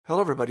Hello,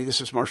 everybody. This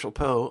is Marshall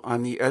Poe.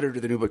 I'm the editor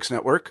of the New Books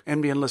Network.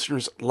 NBN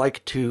listeners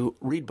like to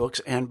read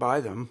books and buy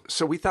them.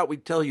 So we thought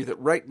we'd tell you that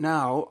right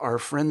now, our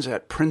friends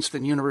at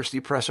Princeton University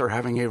Press are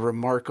having a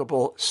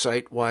remarkable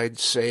site-wide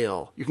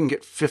sale. You can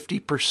get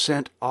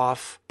 50%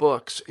 off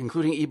books,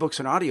 including ebooks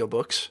and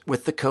audiobooks,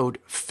 with the code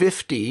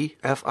 50,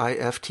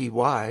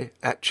 F-I-F-T-Y,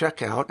 at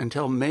checkout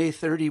until May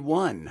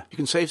 31. You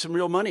can save some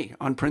real money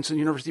on Princeton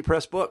University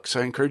Press books.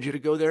 I encourage you to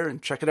go there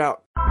and check it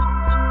out.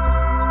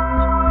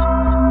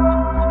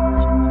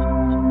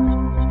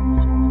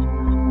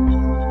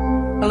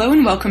 Hello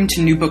and welcome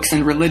to New Books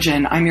and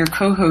Religion. I'm your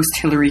co-host,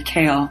 Hilary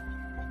Kale.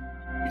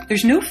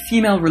 There's no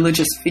female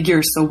religious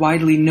figure so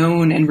widely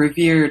known and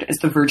revered as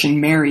the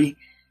Virgin Mary.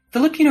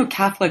 Filipino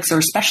Catholics are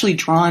especially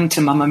drawn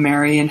to Mama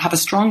Mary and have a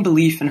strong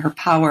belief in her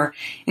power,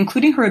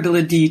 including her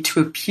ability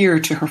to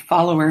appear to her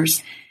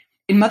followers.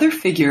 In Mother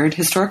Figured,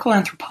 historical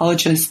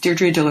anthropologist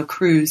Deirdre de la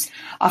Cruz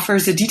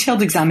offers a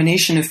detailed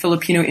examination of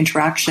Filipino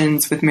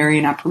interactions with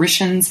Marian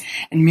apparitions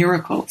and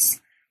miracles.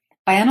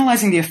 By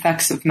analyzing the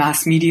effects of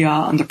mass media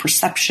on the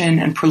perception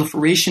and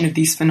proliferation of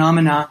these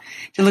phenomena,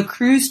 de la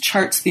Cruz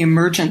charts the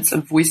emergence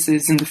of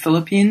voices in the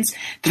Philippines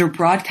that are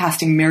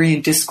broadcasting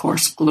Marian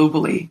discourse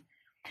globally.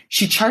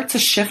 She charts a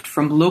shift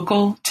from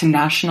local to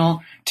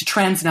national to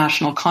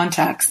transnational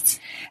contexts,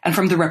 and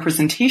from the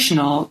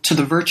representational to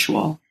the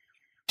virtual.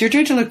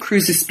 Deirdre de la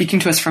Cruz is speaking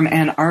to us from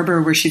Ann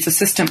Arbor, where she's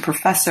assistant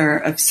professor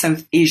of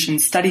South Asian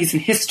Studies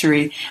and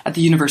History at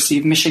the University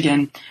of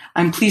Michigan.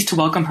 I'm pleased to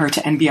welcome her to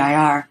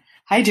NBIR.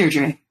 Hi,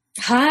 Deirdre.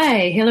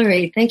 Hi,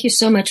 Hilary. Thank you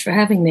so much for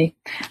having me.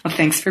 Well,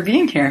 thanks for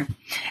being here.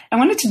 I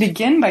wanted to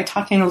begin by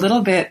talking a little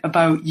bit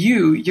about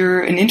you.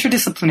 You're an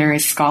interdisciplinary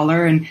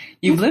scholar, and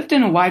you've lived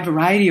in a wide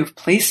variety of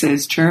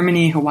places: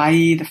 Germany,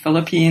 Hawaii, the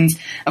Philippines,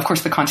 of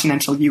course, the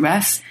continental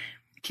U.S.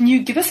 Can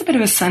you give us a bit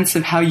of a sense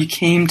of how you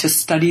came to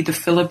study the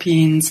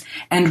Philippines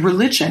and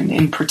religion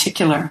in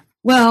particular?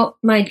 Well,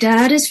 my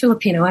dad is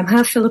Filipino. I'm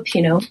half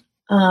Filipino.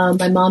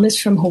 My mom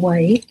is from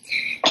Hawaii.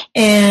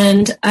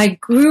 And I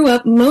grew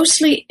up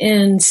mostly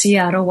in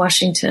Seattle,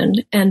 Washington.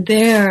 And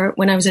there,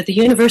 when I was at the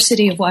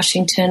University of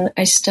Washington,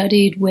 I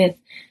studied with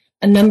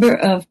a number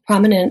of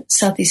prominent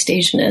Southeast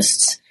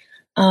Asianists.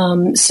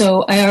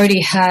 So I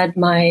already had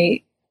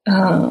my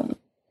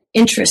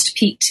interest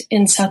peaked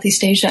in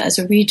Southeast Asia as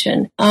a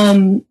region.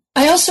 I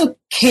also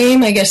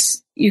came, I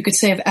guess you could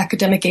say, of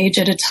academic age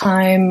at a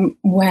time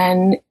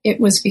when it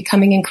was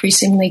becoming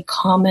increasingly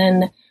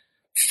common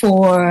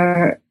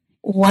for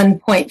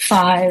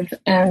 1.5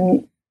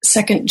 and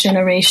second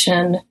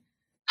generation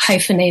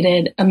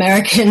hyphenated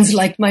Americans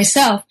like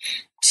myself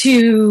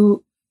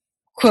to,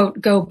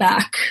 quote, go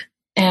back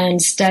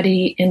and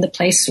study in the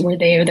place where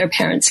they or their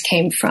parents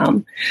came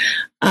from.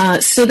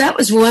 So that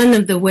was one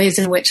of the ways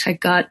in which I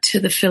got to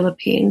the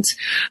Philippines.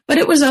 But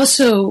it was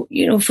also,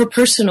 for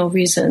personal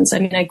reasons. I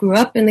mean, I grew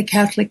up in the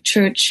Catholic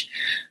Church,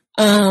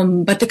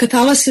 but the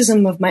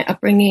Catholicism of my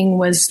upbringing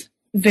was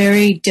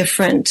very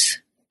different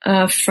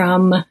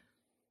from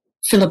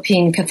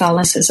Philippine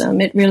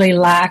Catholicism. It really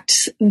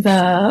lacked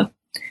the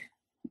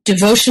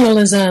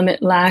devotionalism.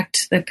 It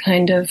lacked the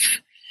kind of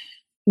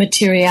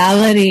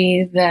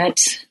materiality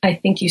that I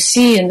think you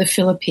see in the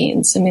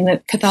Philippines. I mean,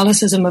 the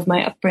Catholicism of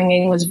my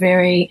upbringing was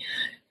very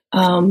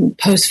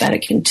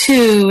post-Vatican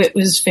II. It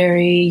was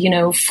very,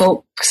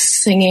 folk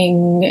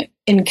singing,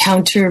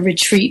 encounter,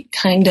 retreat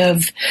kind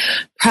of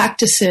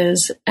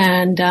practices.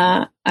 And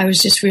I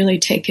was just really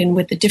taken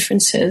with the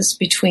differences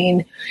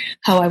between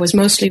how I was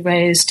mostly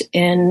raised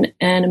in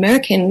an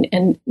American,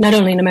 and not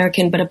only an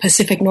American, but a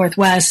Pacific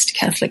Northwest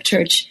Catholic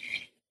church,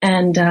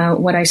 and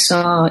what I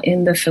saw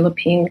in the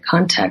Philippine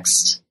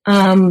context.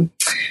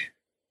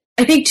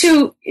 I think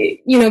too,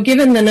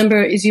 given the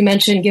number, as you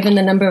mentioned, given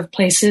the number of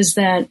places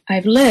that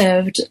I've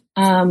lived,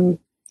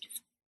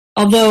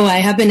 although I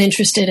have been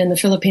interested in the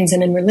Philippines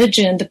and in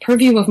religion, the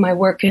purview of my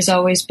work has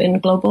always been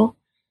global.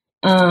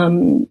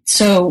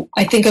 So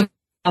I think of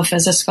myself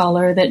as a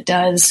scholar that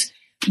does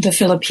the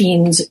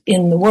Philippines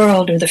in the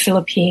world, or the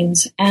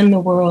Philippines and the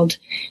world.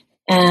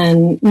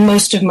 And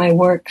most of my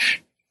work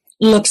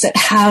looks at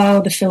how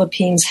the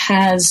Philippines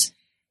has,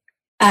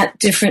 at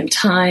different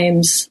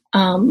times,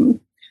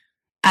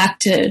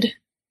 acted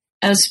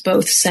as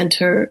both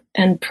center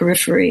and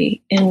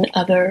periphery in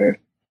other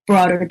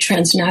broader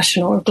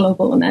transnational or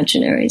global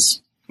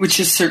imaginaries. Which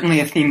is certainly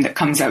a theme that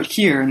comes out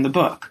here in the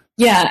book.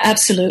 Yeah,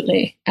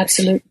 absolutely.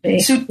 Absolutely.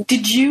 So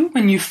did you,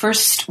 when you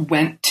first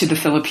went to the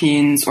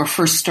Philippines or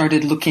first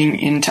started looking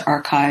into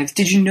archives,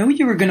 did you know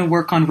you were going to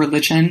work on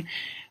religion,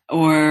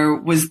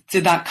 or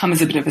did that come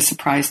as a bit of a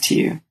surprise to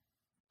you?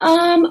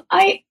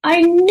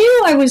 I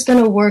knew I was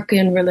going to work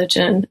in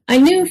religion. I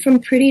knew from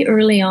pretty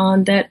early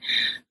on that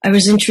I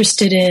was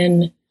interested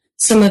in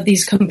some of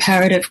these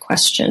comparative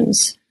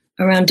questions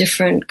around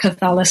different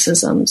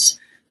Catholicisms.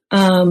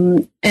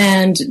 And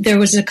there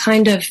was a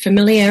kind of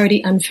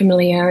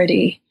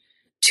unfamiliarity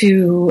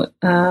to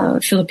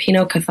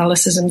Filipino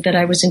Catholicism that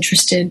I was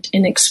interested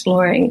in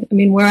exploring. I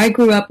mean, where I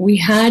grew up, we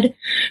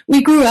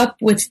grew up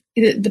with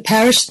the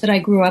parish that I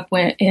grew up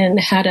in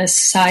had a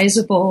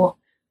sizable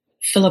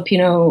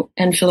Filipino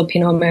and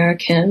Filipino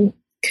American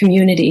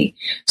community.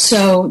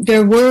 So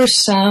there were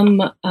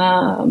some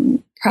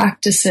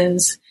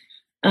practices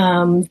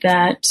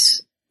that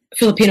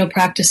Filipino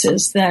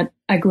practices that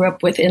I grew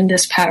up with in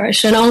this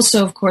parish, and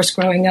also, of course,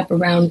 growing up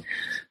around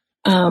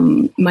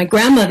my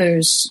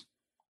grandmother's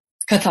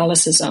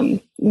Catholicism,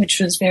 which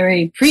was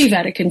very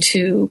pre-Vatican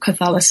II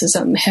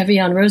Catholicism, heavy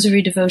on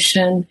rosary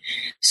devotion,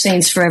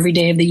 saints for every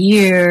day of the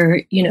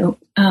year,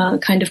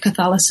 kind of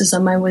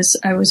Catholicism. I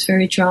was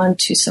very drawn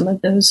to some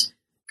of those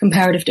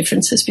comparative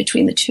differences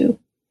between the two.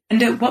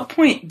 And at what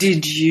point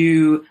did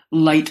you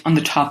light on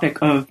the topic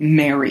of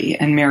Mary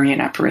and Marian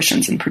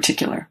apparitions in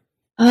particular?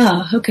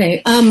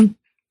 Okay.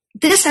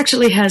 This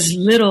actually has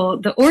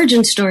the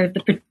origin story of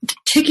the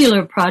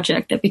particular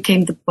project that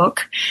became the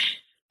book.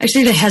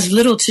 Actually, that has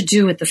little to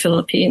do with the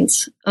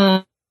Philippines.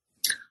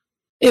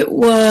 It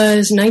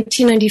was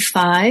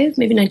 1995,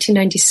 maybe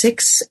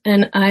 1996,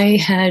 and I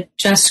had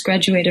just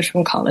graduated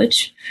from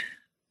college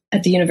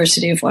at the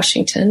University of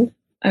Washington.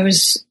 I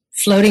was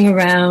floating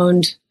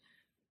around,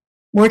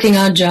 working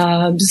odd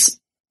jobs,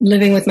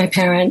 living with my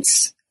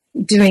parents,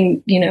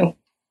 doing,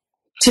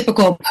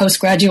 typical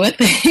postgraduate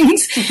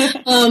things.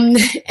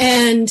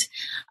 And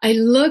I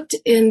looked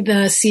in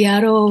the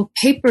Seattle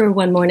paper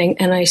one morning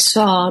and I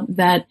saw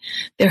that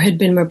there had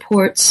been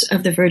reports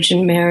of the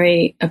Virgin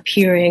Mary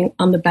appearing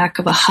on the back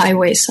of a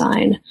highway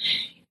sign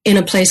in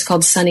a place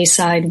called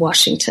Sunnyside,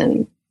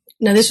 Washington.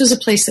 Now, this was a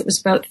place that was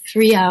about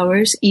 3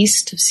 hours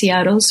east of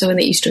Seattle, so in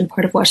the eastern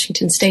part of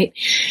Washington state.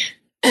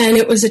 And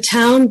it was a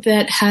town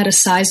that had a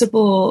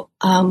sizable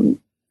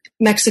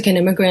Mexican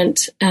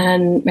immigrant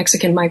and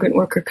Mexican migrant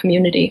worker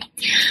community.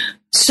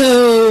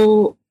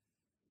 So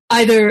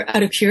either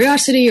out of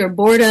curiosity or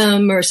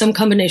boredom or some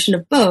combination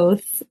of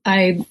both,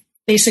 I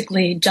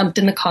basically jumped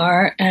in the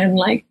car and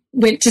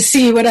went to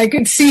see what I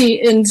could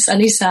see in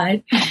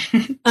Sunnyside.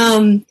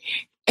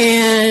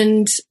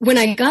 And when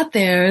I got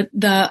there,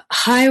 the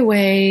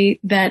highway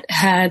that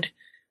had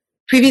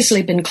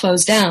previously been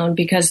closed down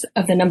because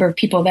of the number of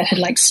people that had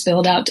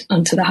spilled out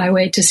onto the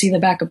highway to see the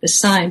back of the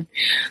sign.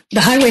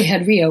 The highway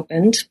had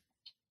reopened,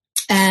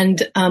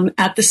 and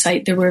at the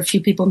site there were a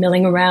few people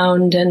milling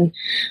around and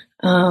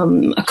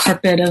a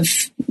carpet of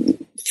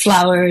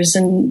flowers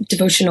and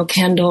devotional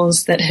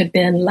candles that had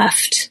been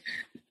left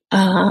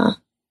at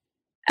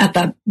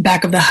the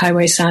back of the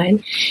highway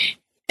sign.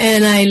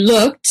 And I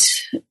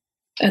looked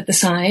at the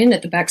sign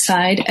at the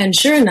backside, and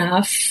sure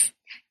enough,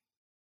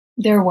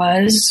 there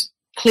was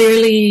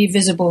clearly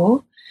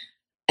visible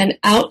an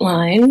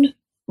outline,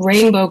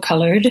 rainbow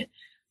colored,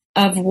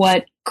 of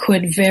what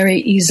could very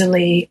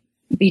easily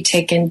be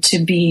taken to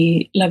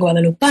be La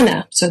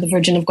Guadalupana, so the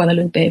Virgin of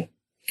Guadalupe.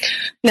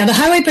 Now, the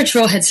Highway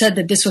Patrol had said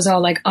that this was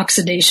all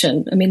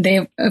oxidation. I mean,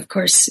 they, of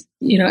course,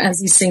 as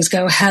these things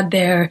go, had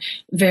their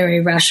very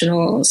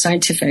rational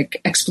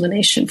scientific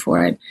explanation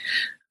for it.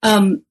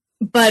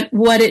 But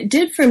what it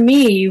did for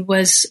me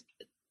was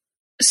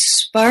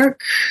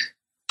spark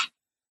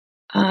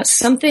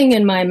something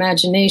in my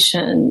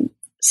imagination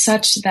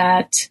such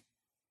that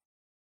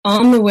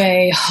on the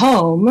way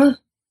home,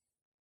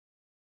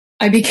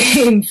 I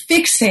became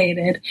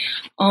fixated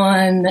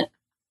on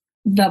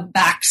the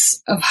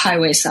backs of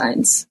highway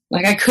signs.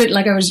 I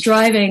was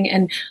driving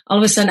and all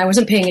of a sudden I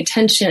wasn't paying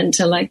attention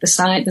to the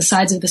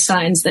sides of the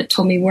signs that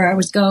told me where I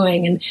was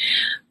going.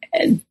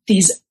 And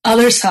these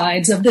other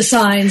sides of the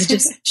signs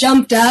just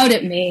jumped out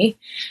at me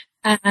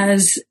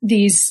as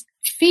these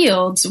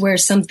fields where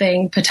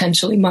something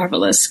potentially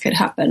marvelous could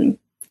happen.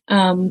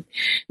 Now,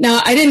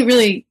 I didn't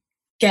really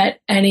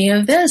get any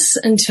of this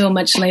until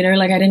much later.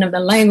 I didn't have the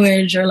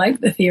language or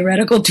the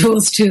theoretical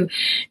tools to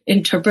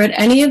interpret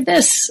any of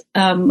this,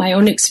 my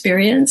own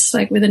experience,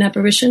 with an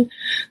apparition.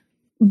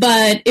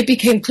 But it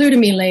became clear to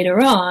me later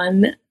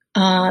on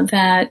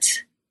that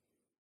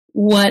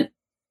what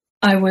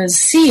I was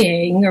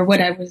seeing or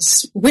what I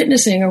was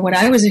witnessing or what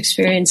I was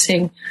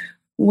experiencing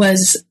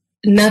was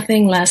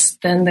nothing less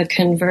than the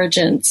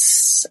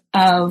convergence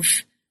of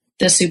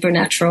the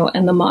supernatural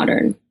and the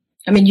modern.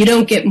 I mean, you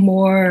don't get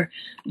more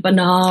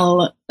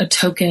banal a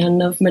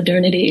token of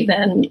modernity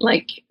than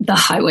the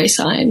highway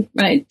sign,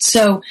 right?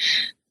 So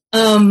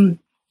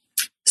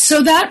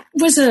that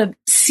was a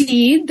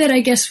seed that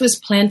I guess was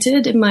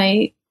planted in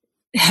my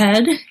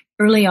head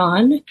early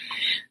on.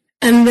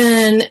 And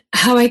then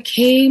how I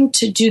came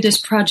to do this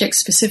project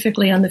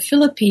specifically on the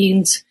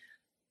Philippines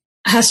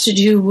has to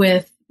do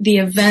with the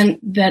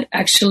event that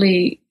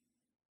actually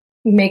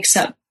makes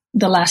up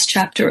the last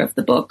chapter of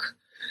the book.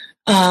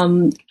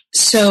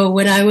 So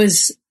when I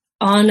was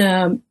on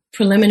a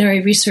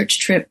preliminary research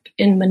trip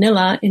in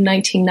Manila in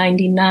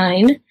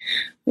 1999,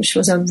 which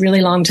was a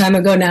really long time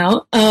ago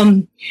now,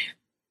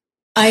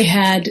 I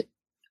had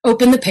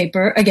opened the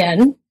paper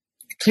again.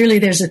 Clearly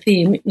there's a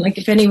theme.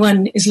 If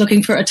anyone is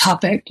looking for a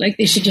topic,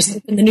 they should just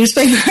open the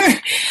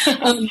newspaper.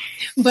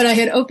 But I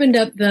had opened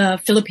up the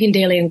Philippine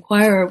Daily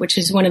Inquirer, which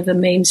is one of the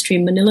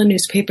mainstream Manila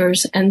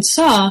newspapers, and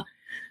saw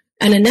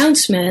an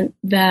announcement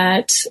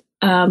that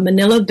a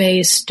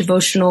Manila-based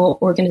devotional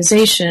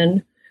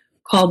organization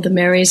called the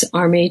Mary's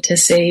Army to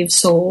Save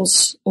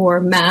Souls, or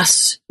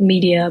mass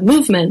media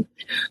movement,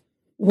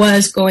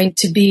 was going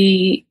to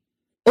be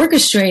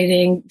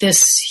orchestrating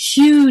this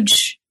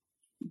huge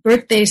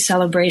birthday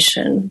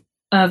celebration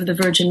of the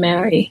Virgin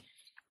Mary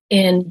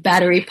in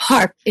Battery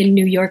Park in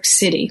New York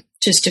City,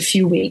 just a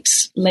few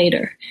weeks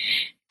later.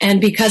 And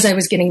because I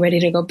was getting ready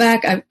to go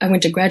back, I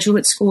went to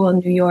graduate school in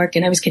New York,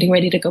 and I was getting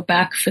ready to go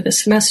back for the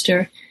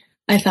semester.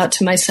 I thought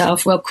to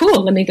myself, well,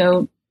 cool, let me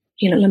go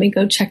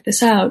check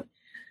this out.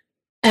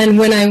 And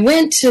when I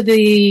went to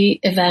the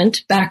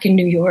event back in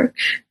New York,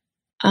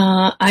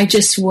 I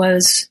just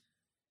was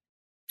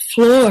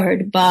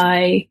floored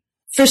by,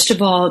 first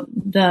of all,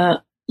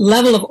 the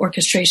level of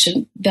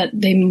orchestration that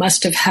they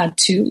must have had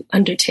to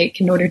undertake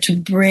in order to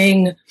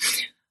bring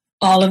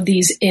all of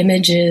these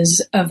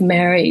images of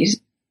Mary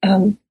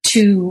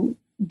to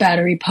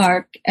Battery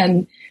Park.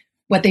 And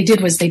what they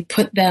did was they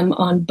put them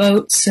on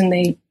boats, and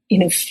they,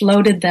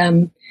 floated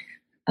them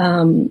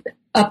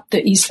up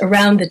the east,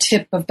 around the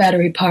tip of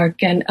Battery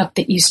Park and up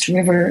the East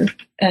River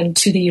and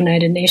to the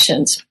United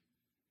Nations.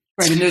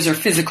 Right, and those are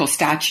physical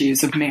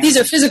statues of Mary. These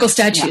are physical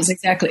statues, yeah.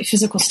 Exactly,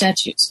 physical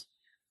statues.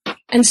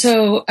 And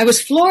so I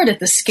was floored at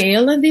the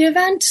scale of the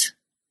event,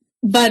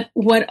 but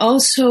what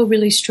also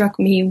really struck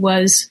me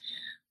was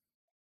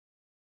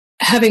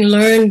having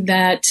learned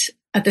that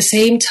at the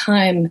same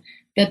time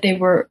that they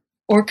were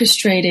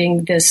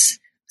orchestrating this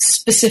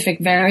specific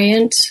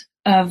variant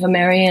of a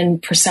Marian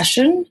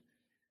procession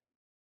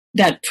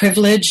that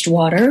privileged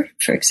water,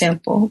 for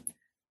example,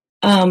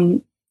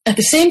 at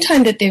the same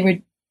time that they were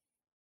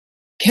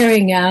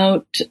carrying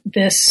out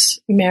this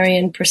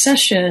Marian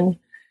procession,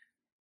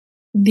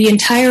 the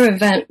entire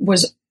event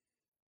was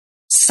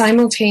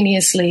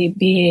simultaneously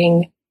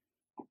being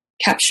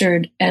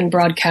captured and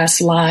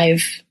broadcast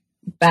live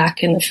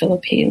back in the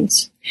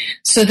Philippines.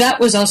 So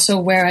that was also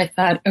where I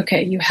thought,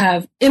 okay, you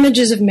have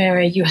images of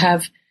Mary, you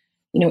have,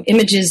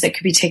 images that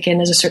could be taken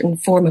as a certain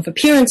form of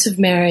appearance of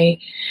Mary,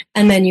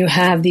 and then you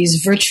have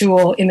these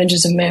virtual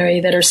images of Mary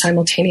that are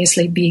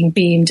simultaneously being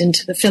beamed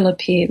into the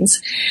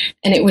Philippines.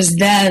 And it was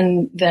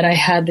then that I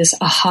had this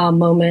aha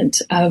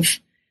moment of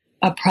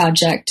a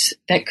project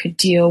that could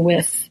deal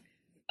with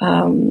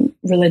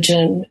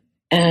religion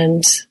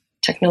and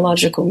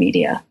technological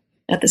media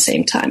at the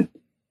same time.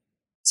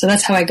 So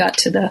that's how I got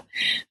to the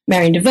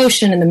Marian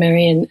devotion and the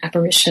Marian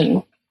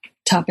apparition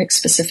topic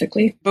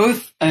specifically.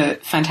 Both a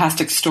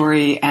fantastic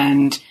story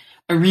and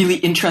a really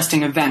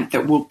interesting event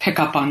that we'll pick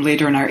up on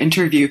later in our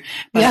interview.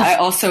 But yeah. I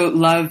also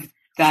love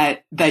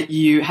that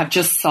you have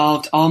just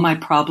solved all my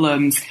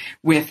problems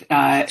with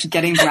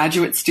getting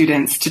graduate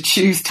students to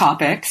choose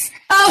topics.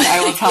 Oh,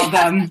 I will tell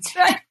them,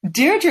 right.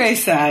 Deirdre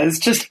says,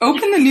 just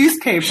open the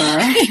newspaper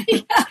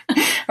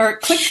or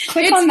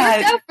click on that.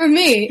 It worked out for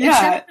me.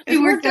 Yeah,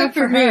 it worked out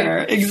for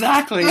her.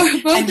 Exactly.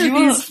 Both and you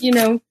will, these,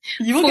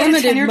 you will get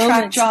a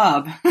tenure-track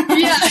job.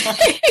 Yeah,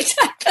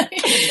 exactly.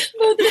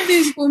 Both of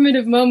these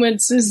formative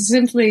moments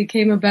simply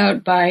came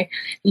about by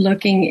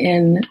looking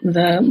in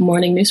the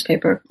morning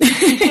newspaper.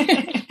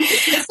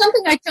 It's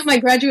something I tell my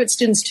graduate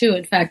students too,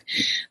 in fact,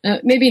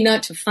 maybe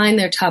not to find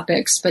their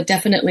topics, but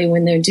definitely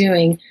when they're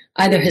doing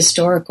either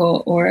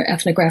historical or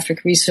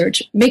ethnographic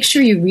research, make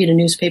sure you read a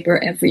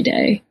newspaper every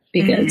day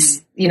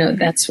because,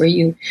 that's where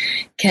you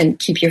can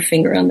keep your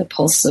finger on the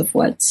pulse of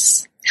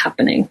what's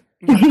happening.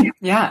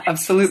 Yeah,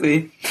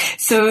 absolutely.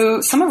 So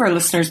some of our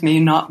listeners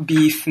may not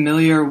be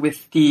familiar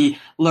with the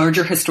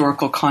larger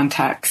historical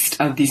context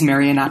of these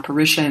Marian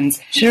apparitions.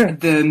 Sure.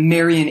 The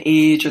Marian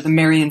age, or the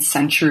Marian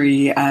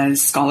century,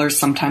 as scholars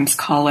sometimes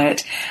call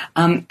it.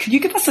 Could you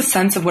give us a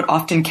sense of what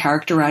often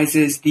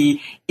characterizes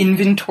the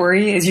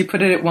inventory, as you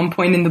put it at one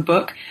point in the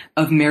book,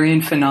 of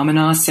Marian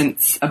phenomena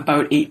since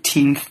about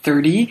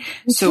 1830?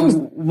 Mm-hmm. So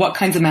what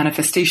kinds of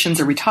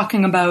manifestations are we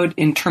talking about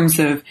in terms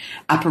of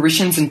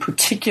apparitions in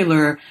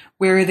particular?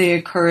 Where are they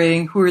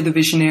occurring? Who are the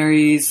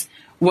visionaries?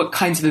 What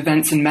kinds of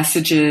events and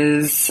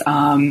messages?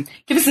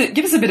 Give us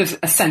a bit of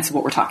a sense of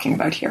what we're talking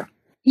about here.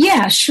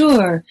 Yeah,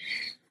 sure.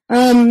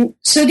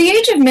 So the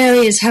Age of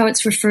Mary is how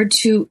it's referred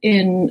to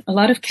in a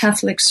lot of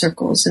Catholic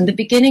circles. And the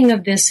beginning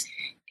of this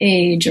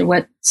age, or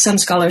what some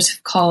scholars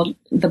have called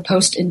the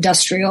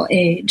post-industrial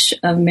age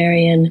of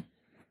Marian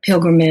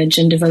pilgrimage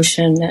and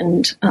devotion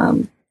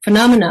and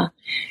phenomena,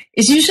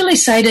 is usually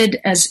cited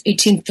as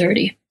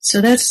 1830. So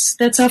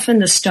that's often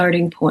the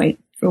starting point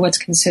for what's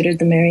considered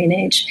the Marian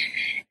age.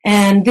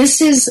 And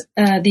this is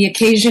the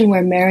occasion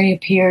where Mary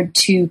appeared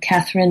to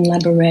Catherine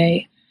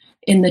Labouré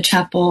in the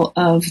chapel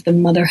of the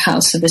Mother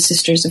House of the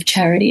Sisters of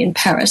Charity in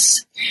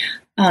Paris,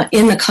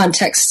 in the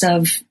context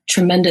of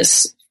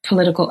tremendous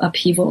political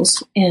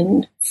upheavals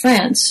in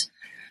France.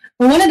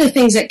 Well, one of the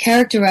things that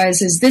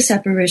characterizes this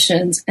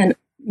apparitions and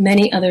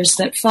many others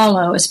that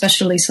follow,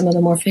 especially some of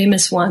the more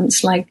famous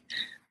ones like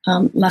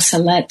La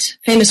Salette,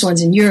 famous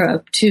ones in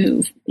Europe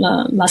too,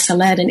 La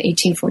Salette in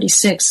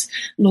 1846,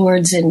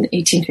 Lourdes in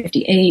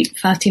 1858,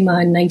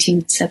 Fatima in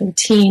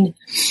 1917.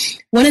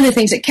 One of the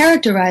things that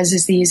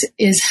characterizes these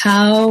is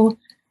how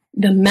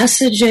the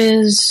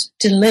messages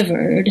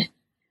delivered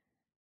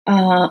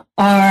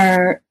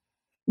are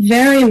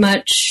very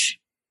much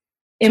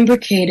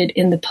imbricated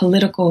in the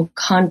political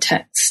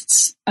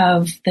contexts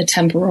of the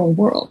temporal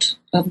world,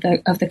 of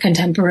the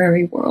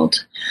contemporary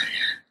world.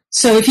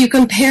 So if you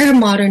compare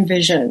modern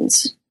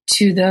visions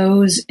to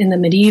those in the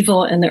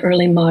medieval and the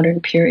early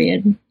modern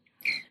period,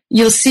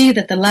 you'll see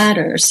that the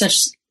latter,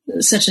 such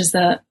as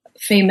the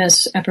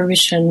famous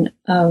apparition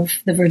of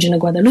the Virgin of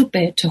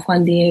Guadalupe to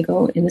Juan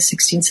Diego in the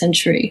 16th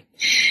century,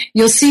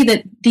 you'll see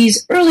that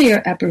these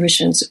earlier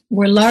apparitions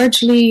were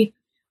largely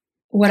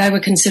what I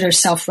would consider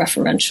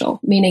self-referential,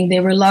 meaning they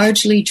were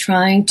largely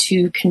trying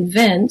to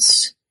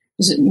convince,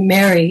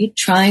 Mary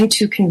trying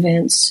to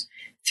convince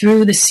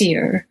through the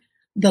seer,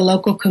 the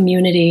local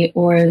community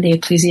or the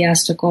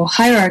ecclesiastical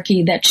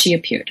hierarchy that she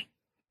appeared,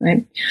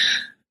 right?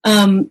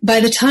 By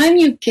the time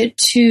you get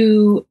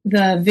to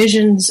the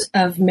visions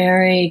of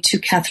Mary to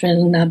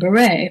Catherine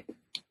Labouré,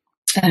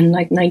 and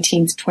like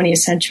 19th, 20th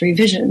century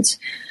visions,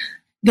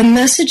 the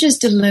messages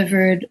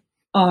delivered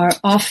are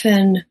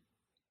often,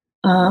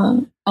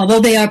 although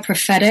they are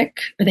prophetic,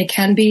 or they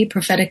can be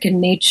prophetic in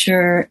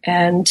nature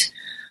and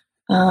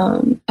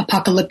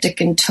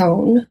apocalyptic in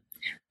tone,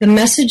 the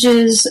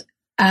messages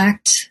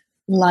act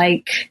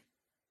like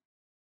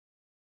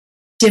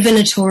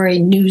divinatory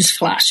news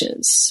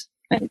flashes.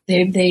 Right?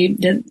 In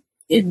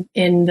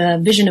the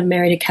vision of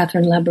Mary to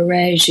Catherine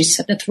Labouré, she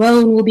said the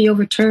throne will be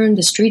overturned,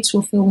 the streets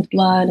will fill with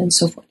blood, and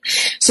so forth.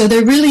 So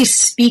they're really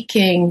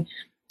speaking.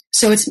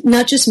 So it's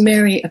not just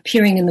Mary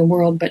appearing in the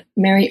world, but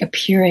Mary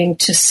appearing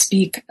to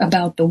speak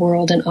about the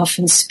world and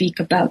often speak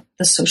about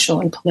the social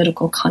and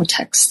political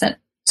context that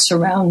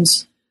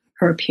surrounds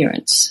her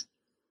appearance.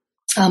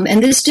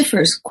 And this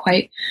differs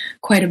quite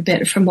a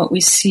bit from what we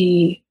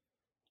see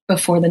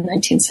before the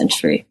 19th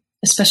century,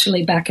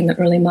 especially back in the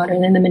early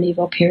modern and the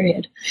medieval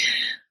period.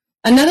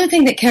 Another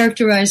thing that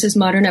characterizes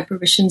modern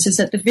apparitions is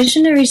that the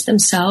visionaries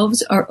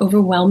themselves are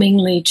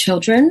overwhelmingly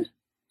children.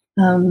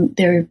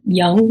 They're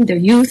young, they're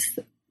youth,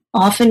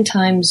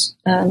 oftentimes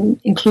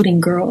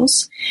including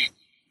girls.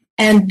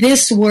 And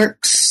this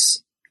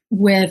works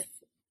with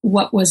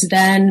what was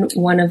then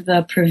one of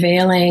the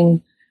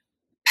prevailing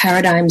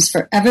paradigms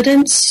for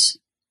evidence,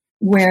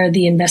 where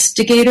the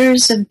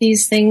investigators of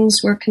these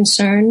things were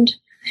concerned,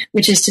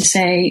 which is to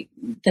say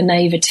the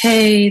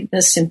naivete,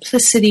 the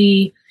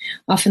simplicity,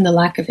 often the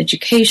lack of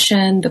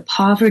education, the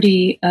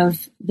poverty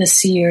of the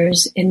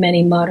seers in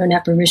many modern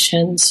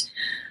apparitions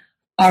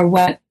are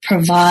what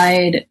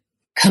provide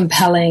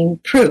compelling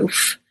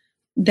proof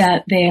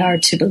that they are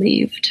to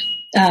believed,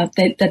 that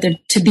they're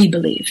to be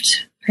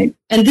believed. Right?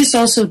 And this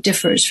also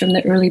differs from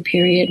the early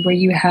period where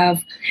you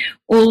have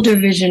older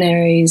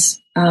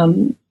visionaries,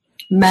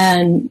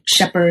 men,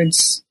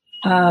 shepherds.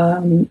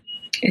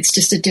 It's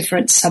just a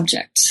different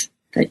subject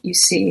that you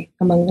see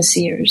among the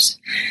seers.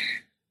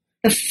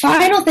 The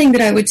final thing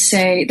that I would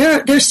say,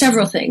 there are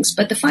several things,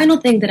 but the final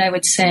thing that I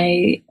would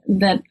say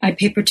that I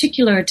pay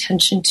particular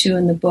attention to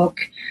in the book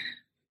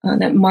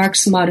that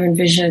marks modern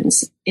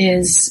visions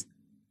is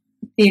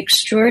the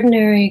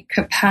extraordinary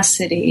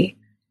capacity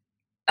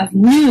of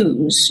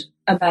news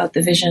about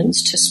the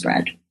visions to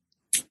spread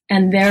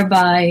and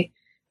thereby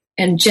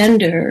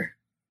engender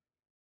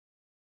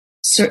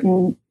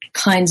certain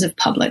kinds of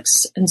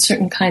publics and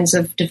certain kinds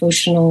of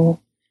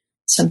devotional,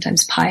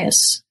 sometimes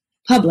pious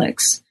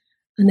publics.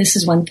 And this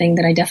is one thing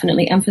that I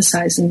definitely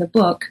emphasize in the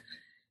book.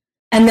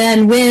 And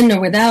then within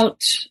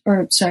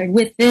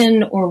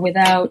or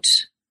without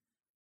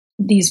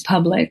these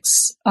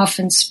publics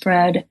often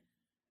spread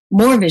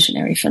more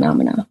visionary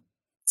phenomena.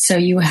 So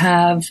you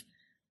have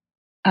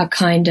a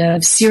kind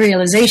of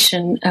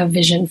serialization of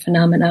vision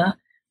phenomena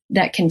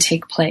that can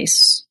take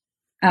place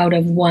out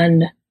of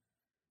one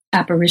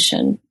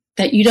apparition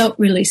that you don't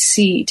really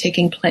see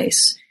taking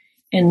place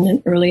in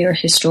an earlier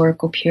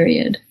historical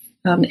period.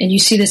 And you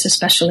see this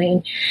especially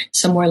in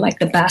somewhere like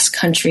the Basque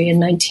Country in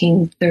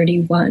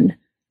 1931,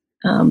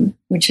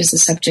 which is the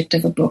subject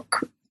of a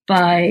book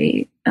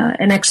by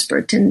an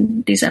expert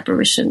in these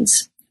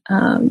apparitions.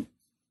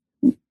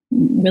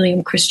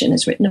 William Christian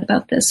has written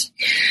about this.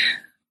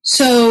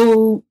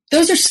 So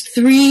those are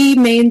three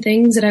main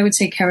things that I would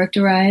say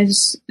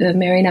characterize the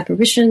Marian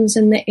apparitions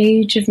in the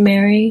age of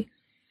Mary.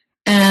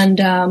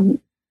 And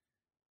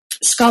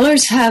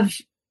scholars have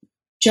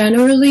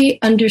generally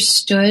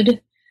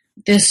understood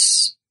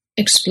this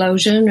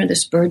explosion or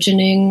this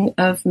burgeoning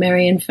of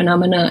Marian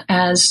phenomena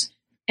as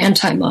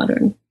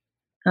anti-modern,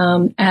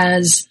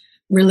 as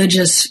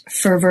religious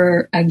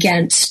fervor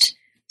against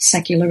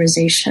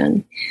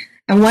secularization.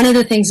 And one of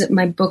the things that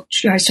my book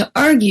tries to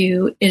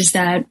argue is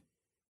that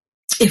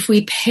if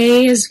we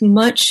pay as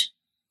much,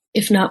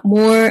 if not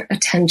more,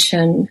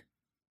 attention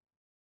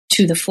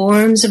to the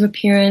forms of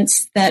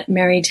appearance that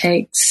Mary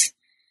takes,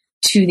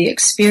 to the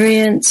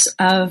experience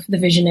of the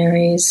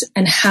visionaries,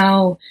 and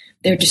how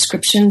their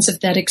descriptions of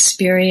that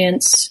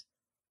experience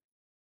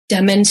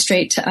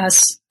demonstrate to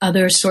us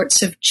other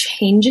sorts of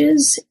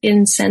changes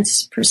in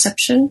sense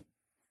perception,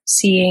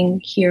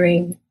 seeing,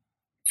 hearing,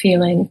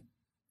 feeling.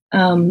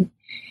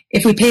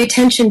 If we pay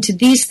attention to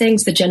these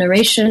things, the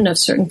generation of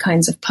certain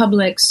kinds of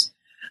publics,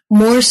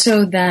 more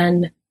so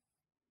than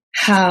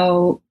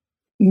how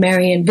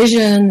Marian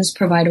visions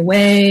provide a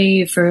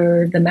way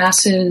for the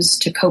masses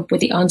to cope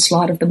with the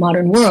onslaught of the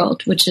modern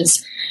world, which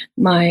is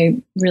my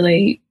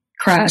really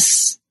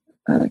crass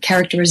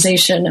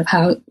characterization of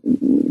how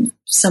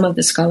some of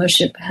the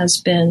scholarship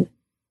has been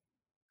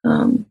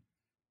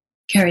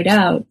carried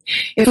out.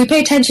 If we pay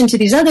attention to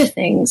these other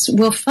things,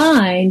 we'll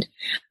find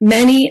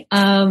many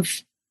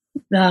of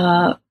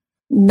the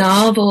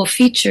novel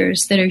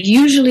features that are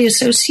usually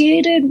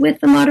associated with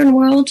the modern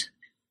world,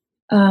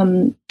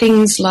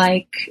 things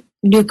like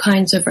new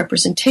kinds of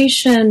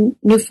representation,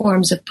 new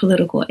forms of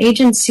political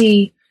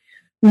agency,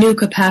 new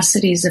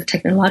capacities of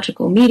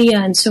technological media,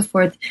 and so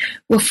forth,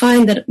 we'll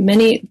find that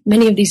many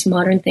of these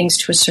modern things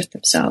to assert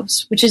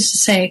themselves, which is to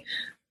say,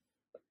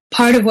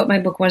 part of what my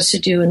book wants to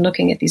do in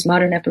looking at these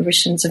modern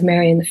apparitions of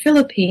Mary in the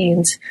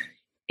Philippines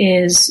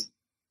is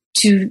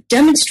to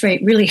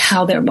demonstrate really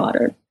how they're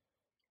modern,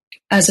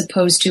 as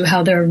opposed to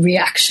how they're a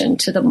reaction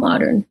to the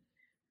modern,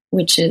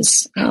 which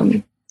is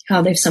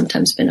how they've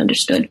sometimes been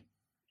understood.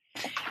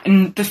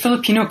 And the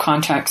Filipino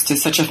context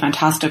is such a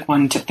fantastic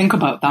one to think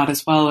about that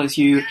as well, as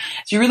you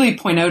really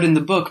point out in the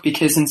book,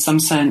 because in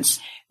some sense,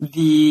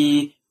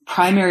 the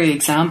primary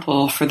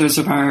example for those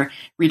of our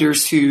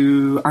readers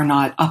who are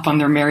not up on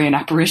their Marian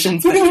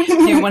apparitions, but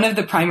one of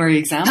the primary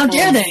examples. How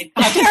dare they?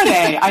 How dare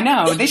they? I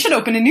know. They should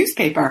open a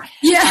newspaper.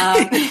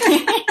 Yeah.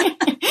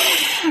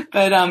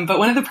 But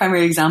one of the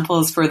primary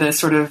examples for the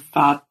sort of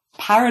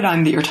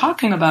paradigm that you're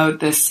talking about,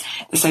 this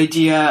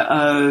idea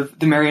of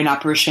the Marian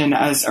apparition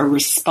as a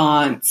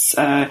response,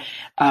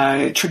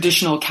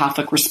 traditional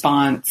Catholic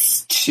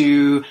response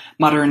to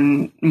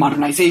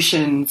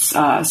modernizations,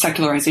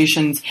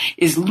 secularizations,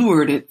 is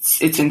Lourdes.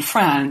 It's in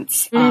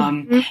France.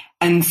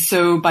 And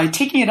so by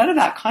taking it out of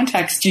that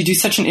context, you do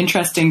such an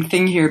interesting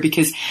thing here,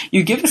 because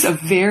you give us a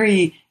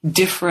very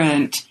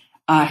different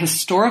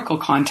historical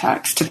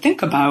context to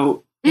think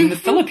about in the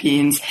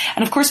Philippines.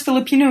 And of course,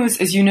 Filipinos,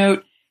 as you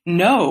note,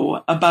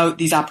 know about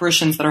these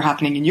apparitions that are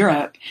happening in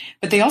Europe,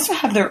 but they also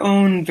have their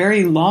own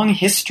very long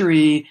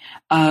history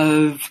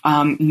of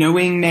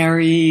knowing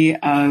Mary,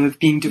 of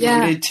being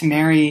devoted to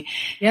Mary.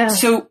 Yeah.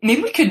 So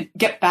maybe we could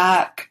get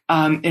back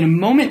in a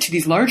moment to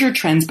these larger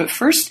trends, but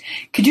first,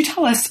 could you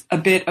tell us a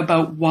bit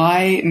about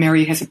why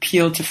Mary has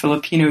appealed to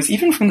Filipinos,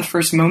 even from the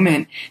first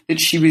moment that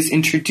she was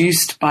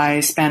introduced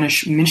by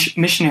Spanish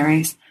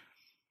missionaries?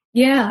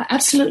 Yeah,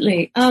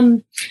 absolutely.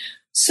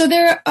 So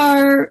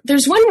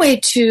there's one way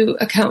to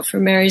account for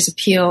Mary's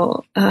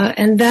appeal,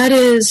 and that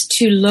is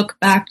to look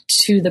back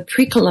to the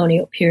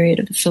pre-colonial period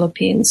of the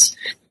Philippines.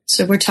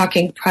 So we're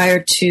talking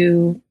prior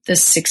to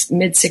the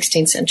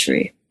mid-16th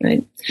century,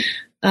 right?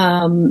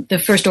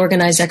 The first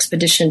organized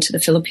expedition to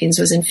the Philippines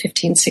was in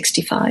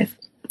 1565,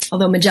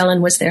 although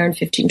Magellan was there in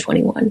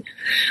 1521.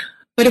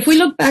 But if we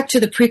look back to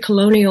the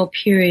pre-colonial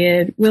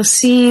period, we'll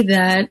see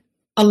that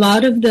a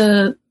lot of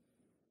the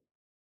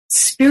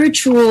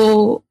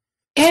spiritual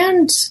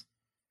and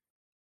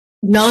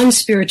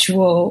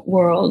non-spiritual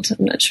world,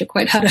 I'm not sure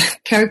quite how to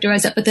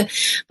characterize that,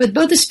 but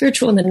both the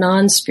spiritual and the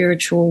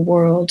non-spiritual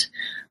world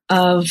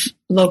of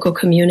local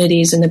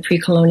communities in the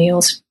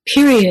pre-colonial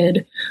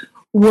period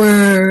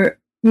were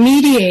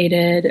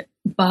mediated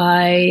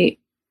by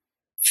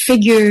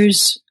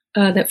figures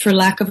that, for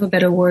lack of a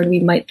better word, we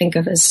might think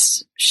of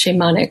as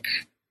shamanic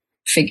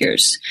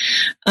figures.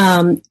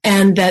 And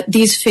that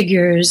these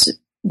figures,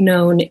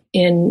 known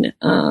in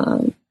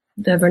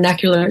the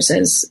vernaculars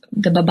as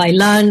the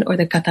Babaylan or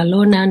the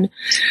Catalonan,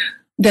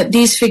 that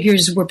these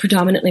figures were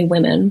predominantly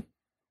women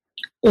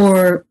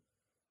or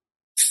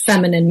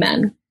feminine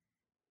men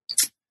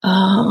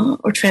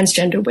or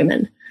transgender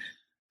women.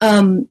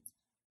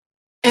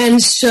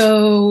 And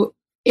so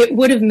it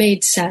would have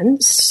made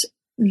sense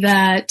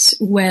that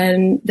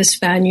when the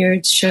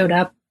Spaniards showed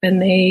up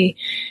and they,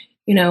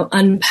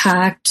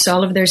 unpacked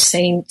all of their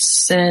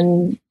saints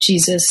and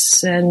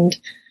Jesus and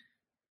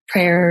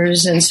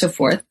prayers and so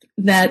forth,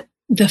 that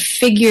the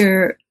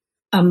figure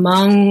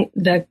among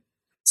the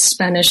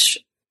Spanish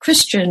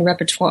Christian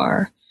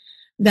repertoire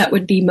that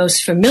would be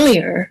most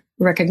familiar,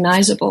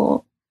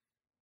 recognizable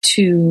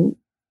to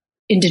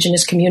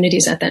indigenous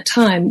communities at that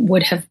time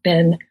would have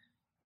been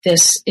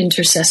this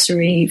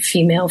intercessory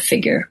female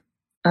figure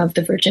of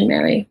the Virgin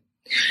Mary.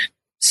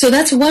 So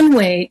that's one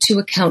way to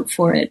account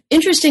for it.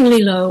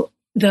 Interestingly,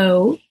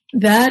 though,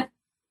 that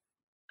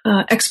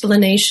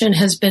explanation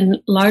has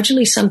been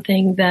largely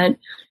something that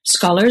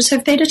scholars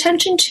have paid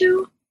attention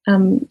to.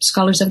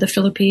 Scholars of the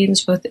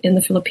Philippines, both in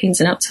the Philippines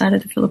and outside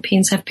of the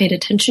Philippines, have paid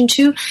attention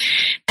to.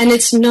 And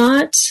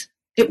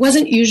it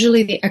wasn't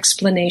usually the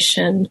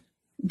explanation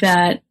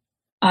that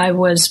I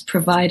was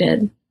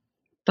provided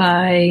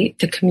by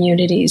the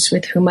communities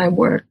with whom I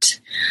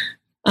worked.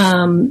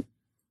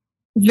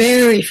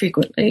 Very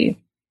frequently,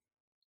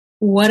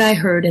 what I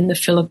heard in the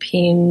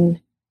Filipino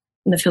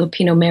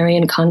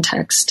Marian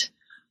context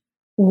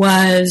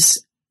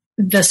was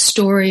the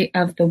story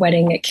of the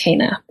wedding at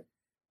Cana.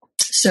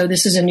 So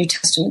this is a New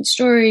Testament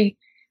story,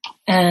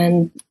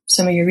 and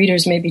some of your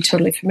readers may be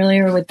totally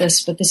familiar with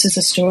this, but this is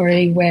a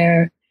story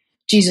where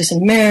Jesus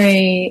and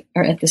Mary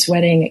are at this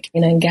wedding at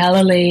Cana in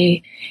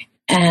Galilee,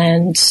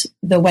 and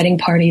the wedding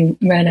party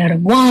ran out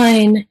of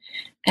wine.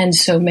 And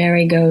so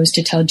Mary goes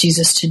to tell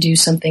Jesus to do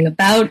something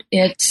about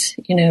it,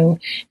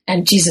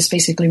 and Jesus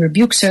basically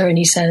rebukes her, and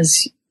he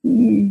says,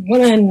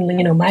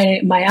 woman,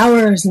 my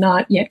hour is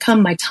not yet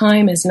come. My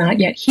time is not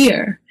yet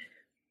here.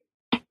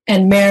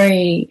 And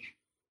Mary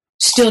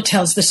still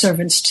tells the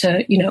servants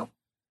to,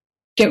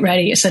 get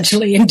ready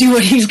essentially and do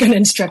what he's going to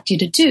instruct you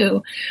to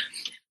do.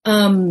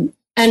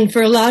 And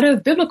for a lot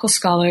of biblical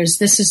scholars,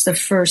 this is the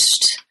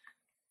first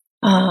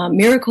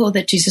miracle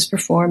that Jesus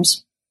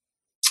performs.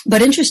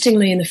 But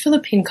interestingly, in the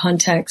Philippine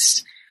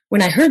context,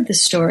 when I heard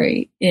this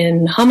story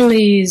in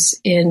homilies,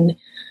 in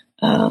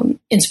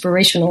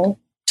inspirational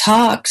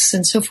talks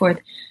and so forth,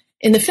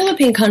 in the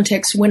Philippine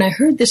context, when I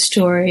heard this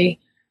story,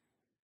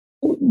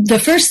 the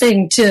first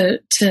thing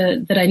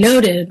that I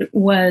noted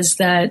was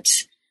that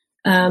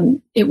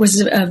it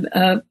was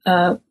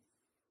a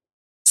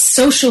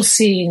social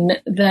scene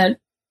that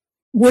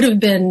would have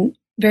been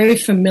very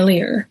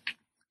familiar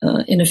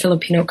in a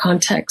Filipino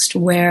context,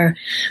 where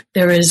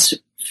there is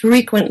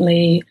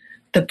frequently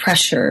the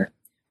pressure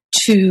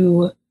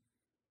to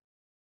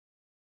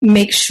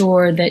make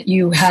sure that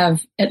you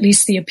have at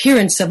least the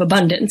appearance of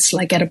abundance,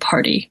 like at a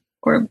party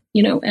or,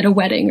 at a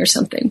wedding or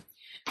something.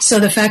 So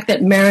the fact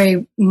that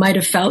Mary might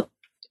have felt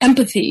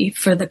empathy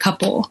for the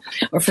couple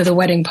or for the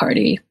wedding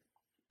party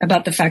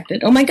about the fact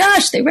that, oh my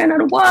gosh, they ran out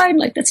of wine.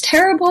 Like, that's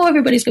terrible.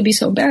 Everybody's going to be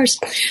so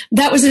embarrassed.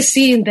 That was a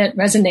scene that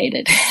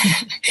resonated,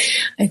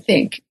 I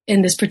think,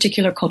 in this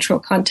particular cultural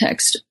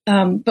context.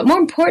 But more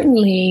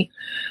importantly,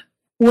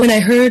 when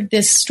I heard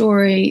this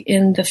story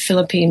in the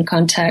Philippine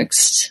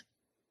context,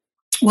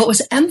 what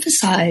was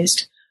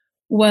emphasized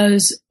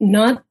was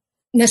not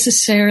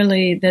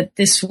necessarily that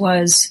this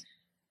was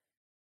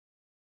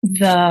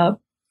the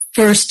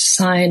first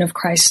sign of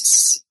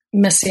Christ's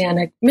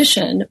messianic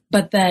mission,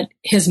 but that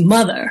his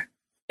mother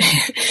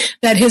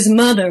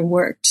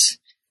worked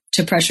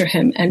to pressure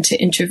him and to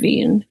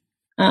intervene,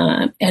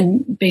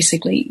 and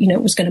basically,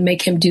 was going to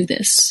make him do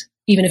this,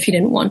 even if he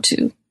didn't want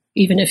to,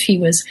 even if he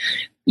was,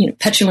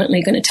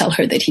 petulantly going to tell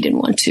her that he didn't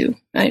want to,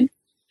 right?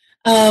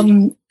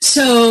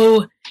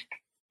 So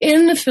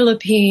in the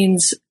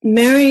Philippines,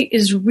 Mary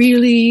is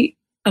really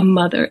a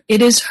mother.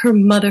 It is her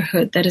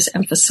motherhood that is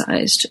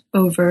emphasized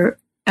over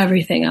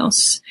everything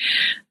else.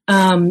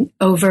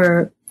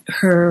 Over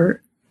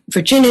her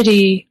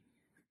virginity,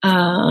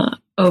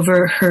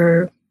 over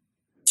her,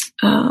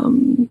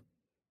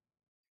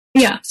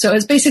 so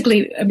it's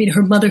basically,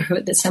 her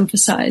motherhood that's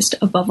emphasized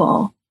above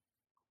all.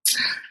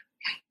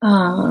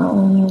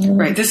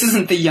 Right. This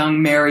isn't the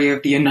young Mary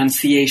of the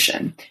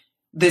Annunciation.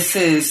 This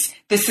is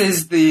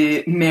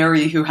the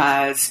Mary who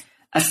has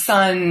a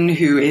son,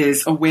 who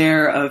is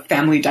aware of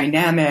family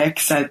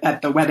dynamics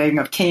at the wedding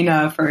of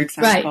Cana, for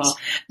example. Right.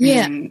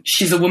 Yeah.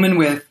 She's a woman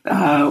with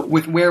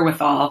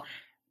wherewithal,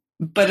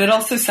 but it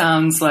also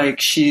sounds like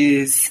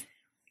she's,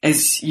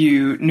 as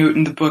you note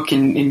in the book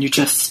and you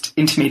just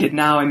intimated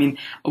now,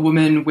 a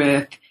woman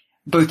with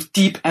both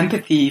deep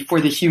empathy for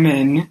the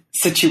human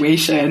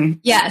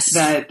situation. Yes.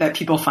 That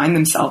people find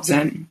themselves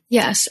in.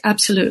 Yes,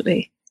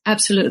 absolutely.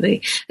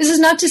 Absolutely. This is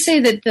not to say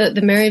that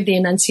the Mary of the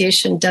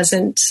Annunciation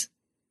doesn't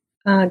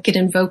get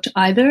invoked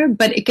either,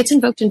 but it gets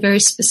invoked in very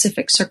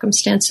specific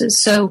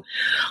circumstances. So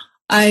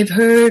I've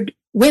heard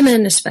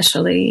women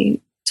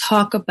especially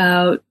talk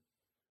about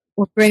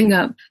or bring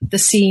up the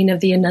scene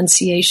of the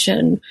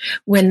Annunciation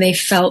when they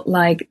felt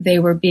like they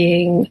were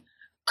being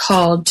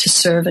called to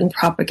serve and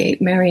propagate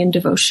Marian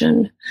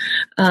devotion,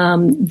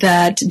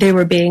 that they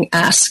were being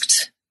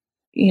asked,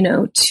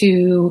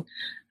 to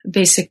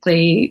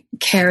basically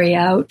carry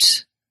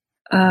out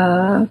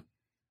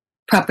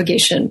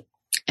propagation.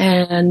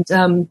 And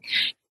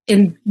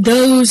in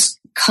those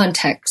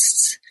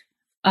contexts,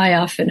 I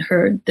often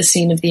heard the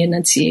scene of the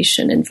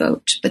Annunciation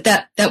invoked. But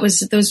that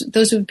was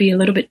those would be a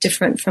little bit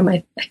different from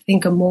I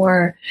think a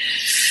more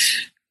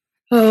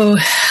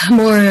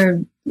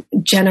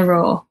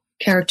general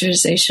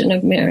characterization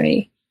of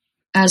Mary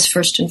as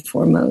first and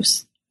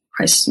foremost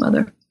Christ's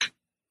mother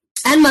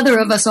and mother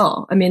of us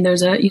all.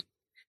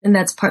 And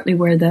that's partly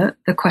where the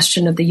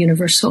question of the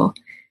universal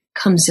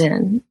comes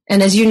in.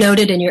 And as you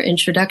noted in your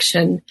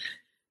introduction,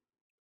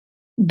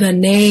 the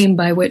name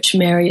by which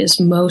Mary is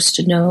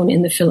most known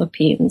in the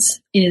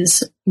Philippines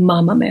is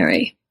Mama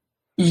Mary.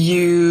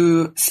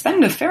 You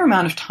spend a fair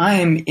amount of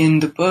time in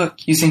the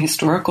book using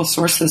historical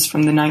sources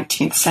from the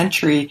 19th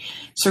century.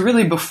 So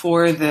really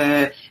before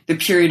the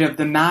period of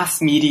the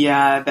mass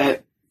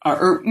media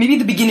or maybe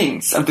the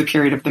beginnings of the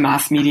period of the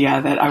mass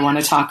media that I want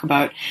to talk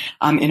about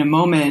in a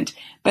moment.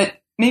 But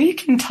maybe you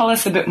can tell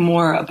us a bit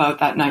more about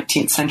that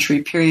 19th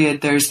century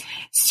period. There's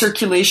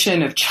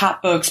circulation of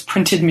chapbooks,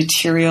 printed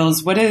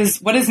materials. What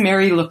does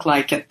Mary look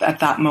like at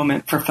that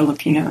moment for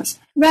Filipinos?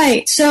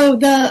 Right. So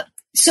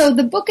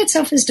the book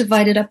itself is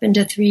divided up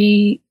into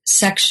 3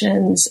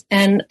 sections,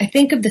 and I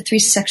think of the 3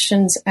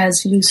 sections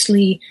as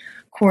loosely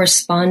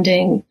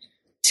corresponding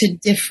to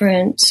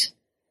different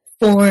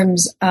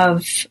forms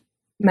of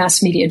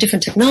mass media,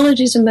 different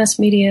technologies of mass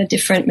media,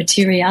 different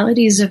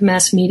materialities of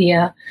mass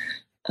media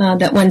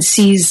that one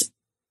sees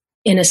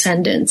in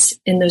ascendance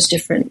in those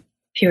different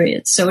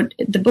periods. So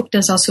the book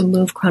does also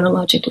move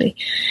chronologically.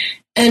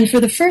 And for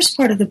the first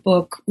part of the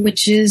book,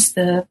 which is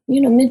the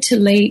mid to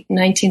late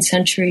 19th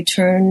century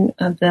turn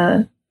of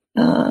the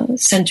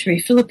century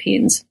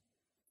Philippines,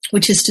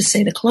 which is to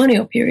say the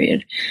colonial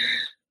period,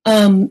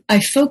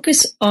 I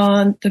focus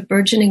on the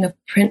burgeoning of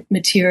print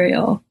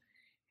material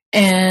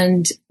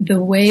and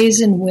the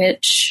ways in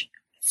which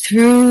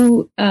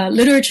through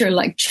literature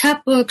like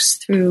chapbooks,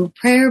 through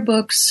prayer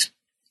books,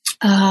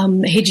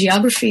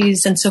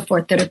 hagiographies and so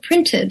forth that are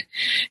printed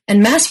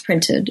and mass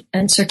printed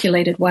and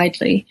circulated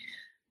widely,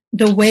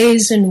 the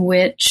ways in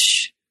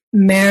which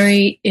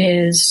Mary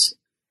is,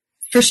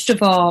 first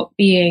of all,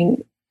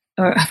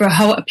 or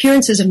how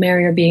appearances of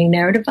Mary are being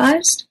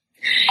narrativized,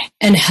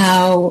 and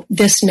how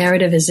this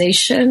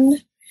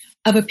narrativization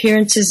of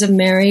appearances of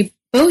Mary,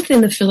 both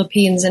in the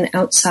Philippines and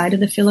outside of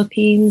the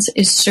Philippines,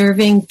 is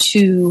serving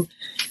to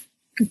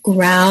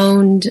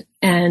ground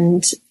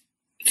and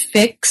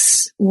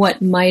fix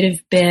what might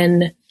have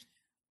been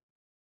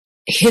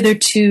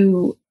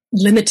hitherto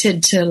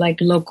limited to like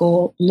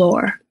local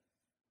lore.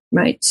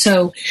 Right.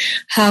 So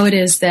how it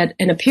is that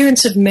an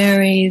appearance of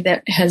Mary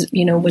that has,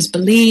 was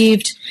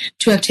believed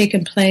to have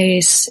taken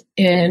place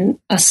in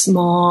a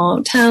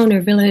small town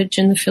or village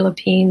in the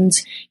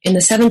Philippines in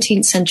the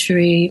 17th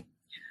century,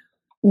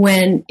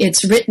 when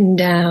it's written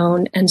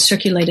down and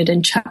circulated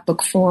in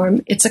chapbook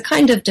form, it's a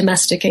kind of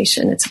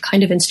domestication. It's a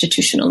kind of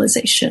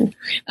institutionalization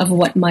of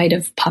what might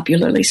have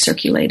popularly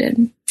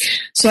circulated.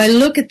 So I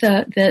look at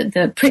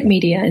the print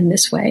media in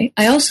this way.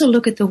 I also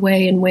look at the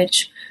way in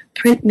which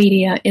print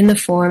media in the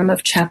form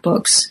of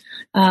chapbooks,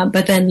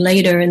 but then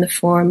later in the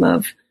form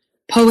of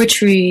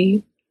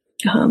poetry,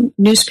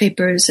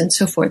 newspapers, and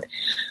so forth,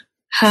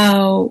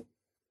 how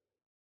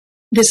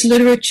this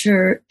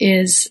literature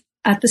is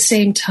at the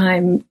same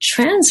time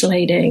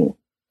translating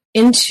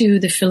into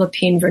the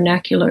Philippine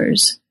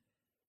vernaculars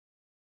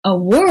a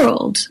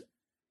world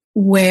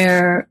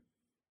where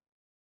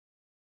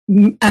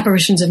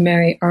apparitions of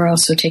Mary are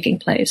also taking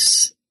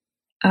place.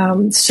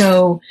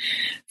 So,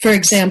 for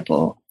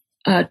example,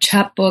 a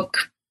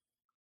chapbook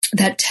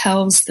that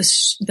tells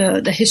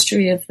the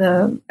history of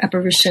the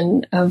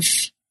apparition of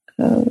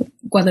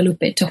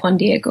Guadalupe to Juan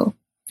Diego.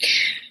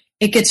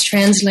 It gets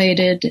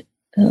translated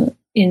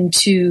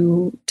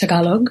into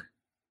Tagalog,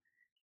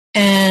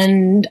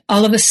 and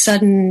all of a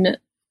sudden,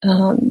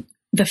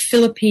 the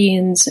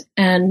Philippines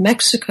and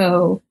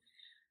Mexico,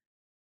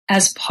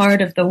 as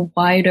part of the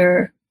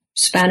wider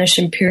Spanish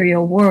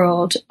imperial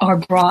world, are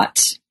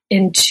brought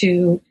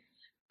into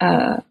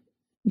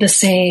the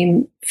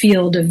same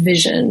field of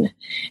vision.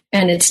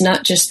 And it's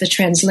not just the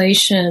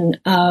translation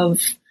of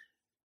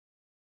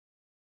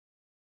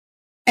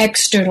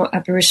external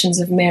apparitions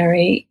of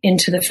Mary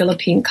into the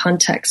Philippine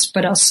context,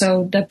 but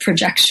also the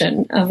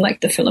projection of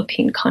like the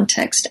Philippine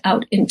context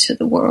out into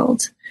the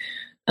world.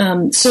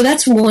 So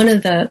that's one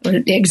of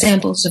the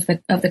examples of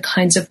the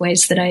kinds of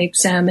ways that I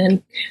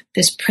examine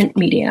this print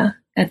media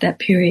at that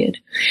period.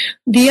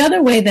 The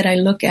other way that I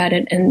look at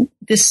it, and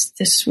this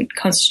would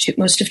constitute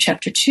most of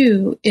chapter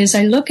 2, is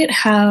I look at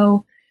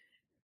how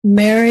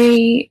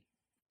Mary,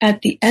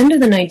 at the end of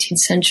the 19th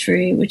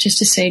century, which is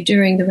to say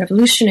during the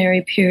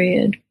revolutionary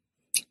period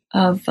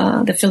of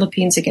the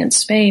Philippines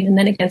against Spain and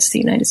then against the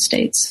United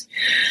States,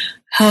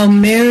 how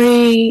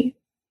Mary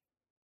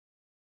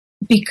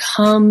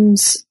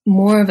becomes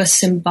more of a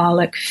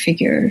symbolic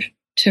figure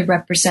to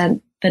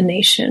represent the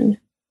nation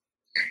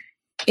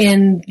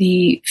in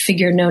the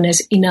figure known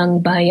as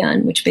Inang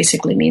Bayan, which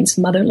basically means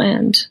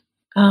motherland.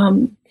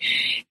 And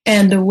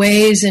the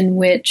ways in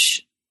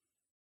which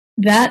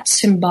that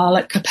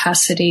symbolic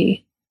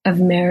capacity of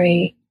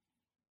Mary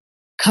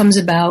comes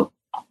about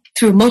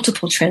through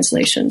multiple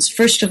translations.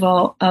 First of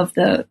all, of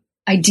the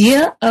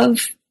idea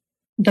of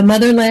the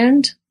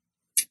motherland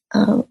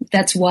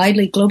that's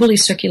widely, globally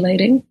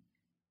circulating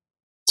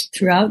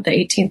throughout the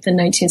 18th and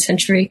 19th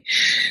century.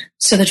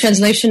 So the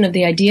translation of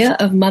the idea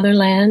of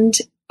motherland,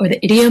 or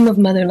the idiom of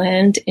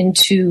motherland,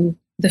 into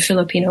the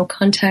Filipino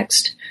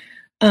context,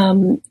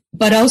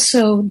 but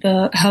also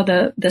how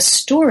the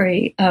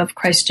story of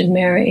Christ and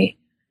Mary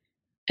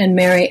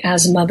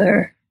as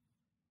mother,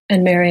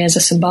 and Mary as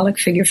a symbolic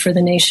figure for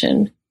the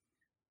nation,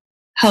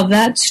 how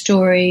that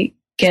story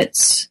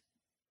gets,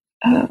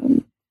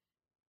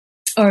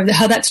 or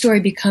how that story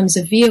becomes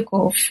a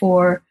vehicle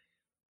for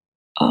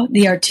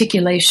the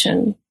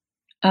articulation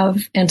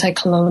of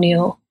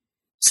anti-colonial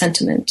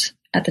sentiment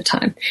at the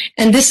time.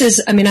 And this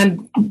is, I'm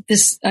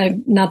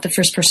not the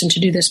first person to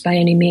do this by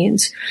any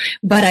means,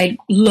 but I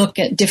look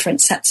at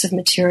different sets of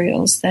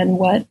materials than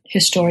what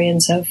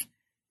historians of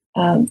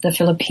the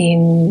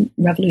Philippine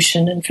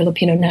Revolution and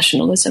Filipino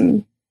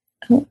nationalism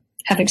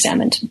have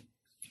examined.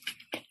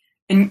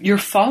 And you're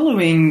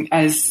following,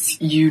 as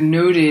you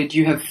noted,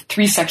 you have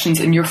 3 sections,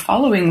 and you're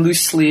following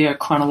loosely a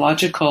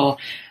chronological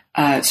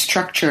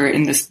structure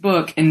in this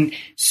book. And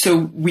so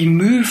we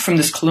move from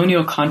this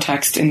colonial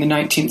context in the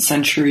 19th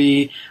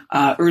century,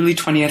 early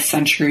 20th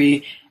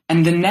century,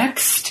 and the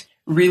next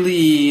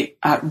really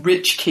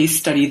rich case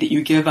study that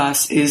you give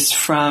us is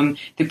from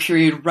the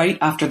period right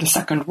after the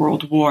Second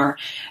World War.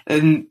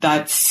 And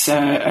that's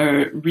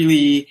a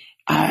really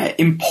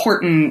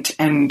important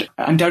and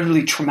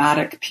undoubtedly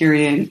traumatic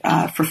period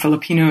for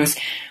Filipinos.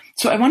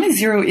 So I want to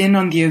zero in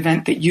on the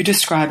event that you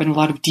describe in a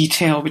lot of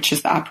detail, which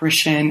is the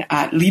apparition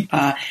at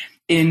Lipa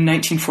in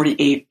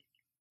 1948.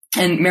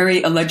 And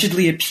Mary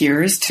allegedly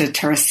appears to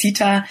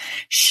Teresita.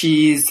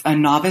 She's a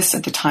novice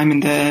at the time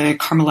in the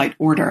Carmelite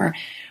order.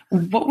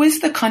 What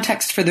was the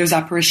context for those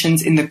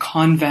apparitions in the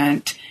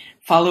convent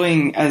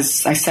following,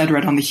 as I said,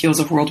 right on the heels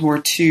of World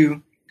War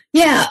II?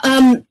 Yeah.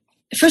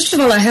 First of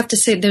all, I have to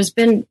say there's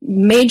been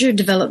major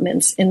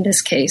developments in this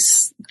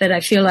case that I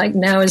feel like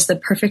now is the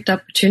perfect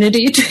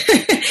opportunity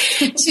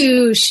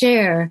to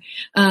share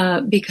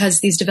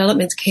because these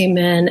developments came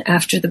in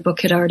after the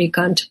book had already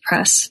gone to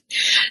press.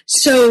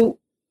 So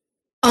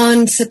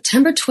on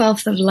September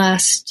 12th of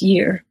last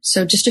year,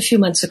 so just a few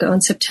months ago, on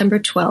September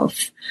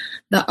 12th,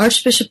 the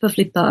Archbishop of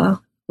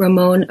Lipa,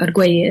 Ramon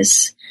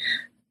Argüelles,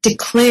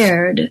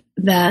 declared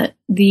that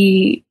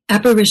the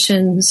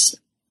apparitions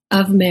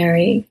of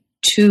Mary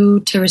to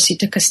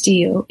Teresita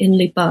Castillo in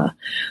Lipa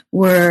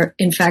were,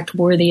 in fact,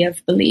 worthy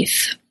of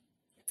belief.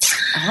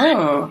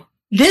 Oh.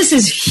 This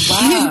is huge.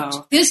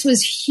 Wow. This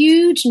was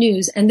huge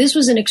news, and this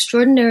was an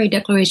extraordinary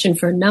declaration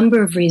for a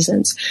number of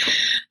reasons,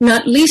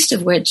 not least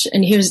of which,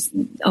 and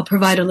I'll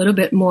provide a little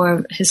bit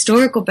more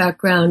historical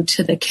background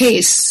to the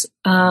case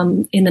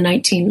in the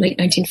late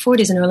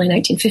 1940s and early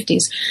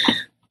 1950s.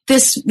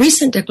 This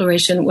recent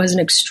declaration was an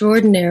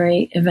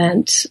extraordinary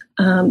event,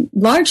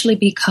 largely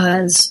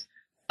because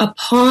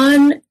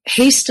upon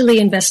hastily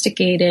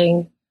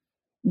investigating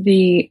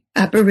the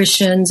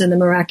apparitions and the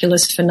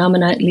miraculous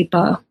phenomena at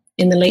Lipa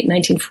in the late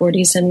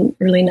 1940s and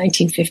early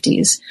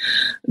 1950s,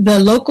 the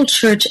local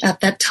church at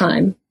that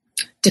time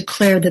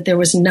declared that there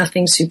was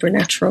nothing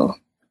supernatural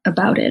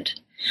about it.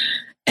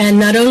 And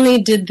not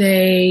only did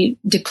they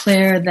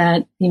declare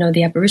that,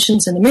 the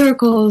apparitions and the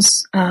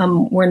miracles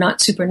were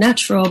not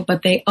supernatural,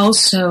 but they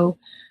also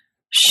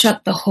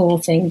shut the whole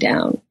thing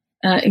down.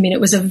 It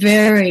was a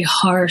very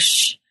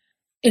harsh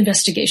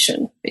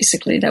investigation,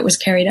 basically, that was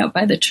carried out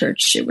by the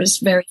church. It was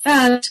very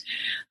fast.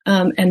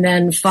 And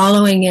then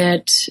following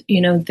it,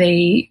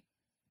 they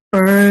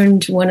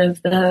burned one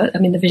of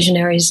the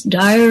visionary's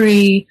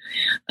diary.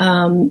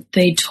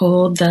 They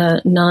told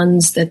the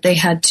nuns that they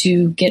had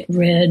to get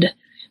rid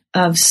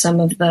of some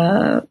of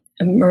the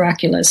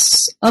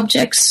miraculous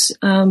objects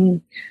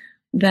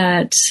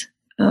that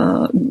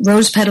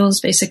rose petals,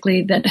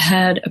 basically, that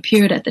had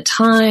appeared at the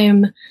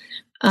time.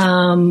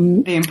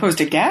 They imposed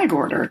a gag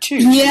order too.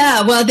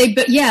 Yeah, well,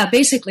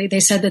 basically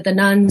they said that the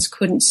nuns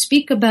couldn't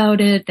speak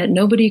about it, that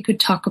nobody could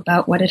talk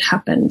about what had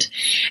happened.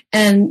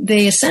 And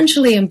they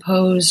essentially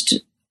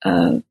imposed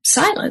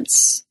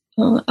silence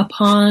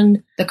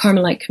upon the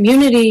Carmelite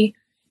community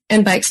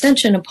and by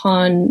extension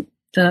upon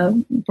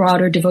the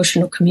broader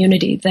devotional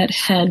community that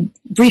had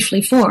briefly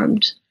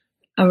formed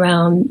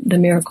around the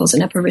miracles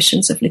and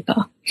apparitions of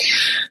Lipa.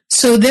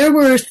 So there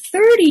were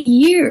 30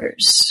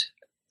 years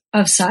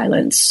of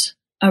silence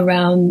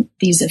around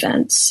these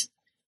events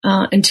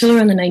until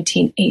around the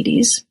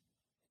 1980s.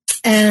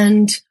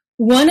 And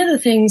one of the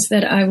things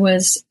that I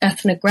was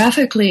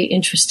ethnographically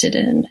interested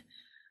in,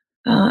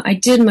 I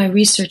did my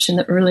research in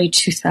the early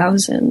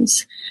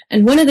 2000s,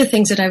 and one of the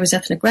things that I was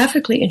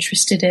ethnographically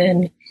interested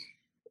in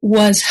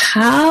was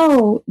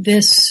how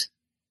this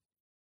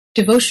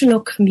devotional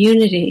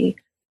community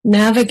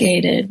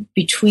navigated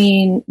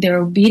between their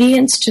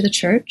obedience to the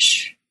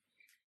church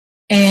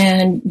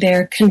and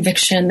their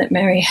conviction that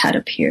Mary had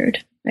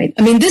appeared. Right?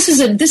 This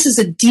is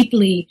a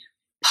deeply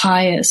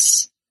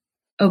pious,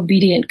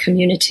 obedient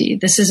community.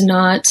 This is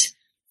not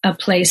a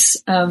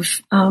place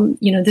of,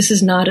 this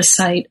is not a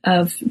site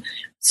of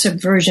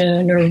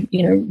subversion or,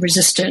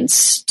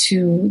 resistance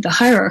to the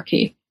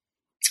hierarchy.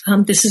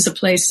 This is a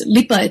place,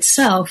 Lipa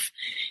itself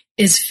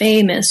is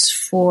famous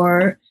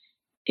for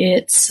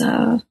its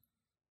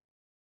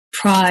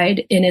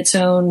pride in its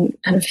own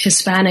kind of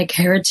Hispanic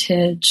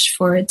heritage,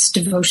 for its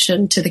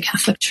devotion to the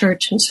Catholic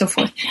Church and so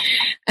forth.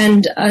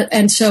 And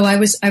so I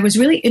was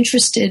really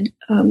interested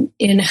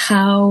in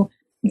how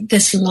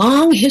this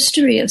long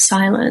history of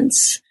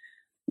silence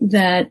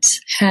that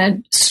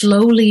had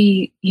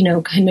slowly,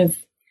 kind of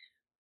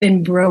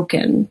been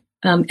broken,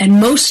 and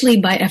mostly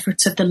by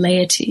efforts of the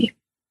laity,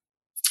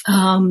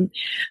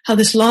 how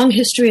this long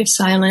history of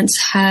silence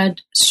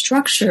had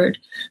structured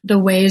the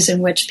ways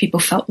in which people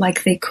felt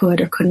like they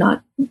could or could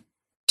not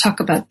talk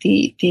about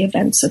the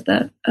events of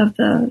the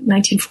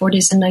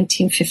 1940s and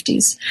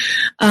 1950s.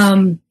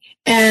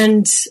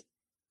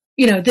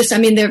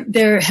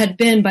 There had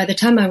been, by the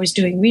time I was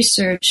doing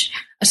research,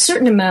 a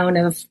certain amount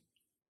of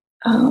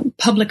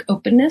public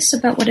openness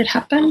about what had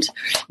happened,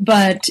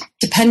 but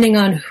depending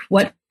on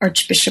what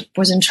archbishop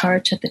was in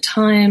charge at the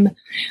time,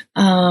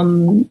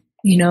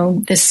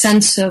 the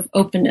sense of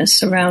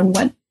openness around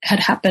had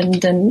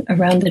happened and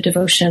around the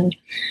devotion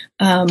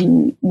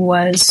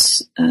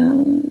was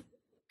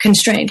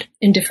constrained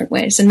in different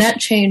ways. And that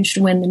changed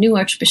when the new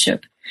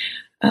Archbishop,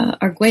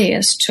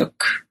 Arguelles,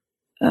 took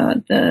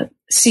the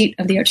seat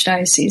of the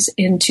Archdiocese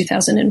in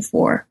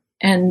 2004.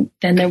 And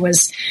then there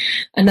was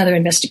another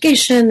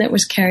investigation that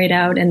was carried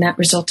out, and that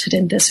resulted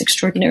in this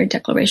extraordinary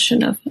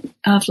declaration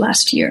of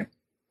last year.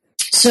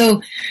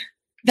 So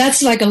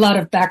that's like a lot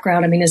of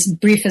background. I mean, as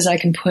brief as I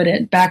can put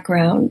it,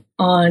 background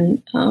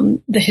on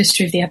the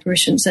history of the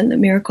apparitions and the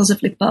miracles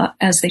of Lipa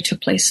as they took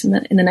place in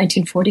the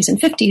 1940s and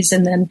 50s,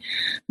 and then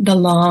the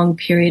long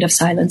period of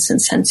silence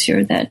and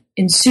censure that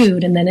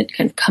ensued, and then it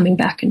kind of coming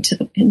back into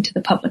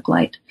the public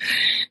light.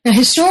 Now,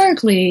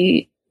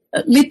 historically,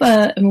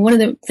 Lipa, I mean, one of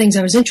the things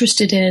I was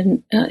interested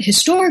in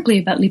historically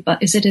about Lipa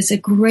is it is a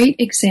great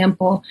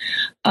example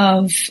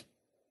of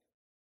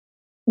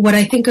what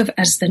I think of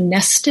as the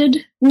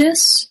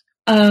nestedness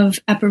of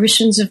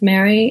apparitions of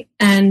Mary,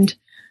 and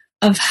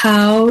of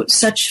how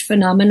such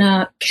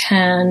phenomena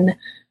can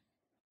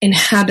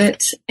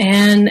inhabit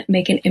and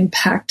make an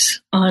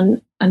impact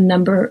on a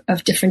number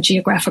of different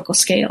geographical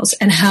scales,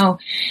 and how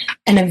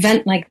an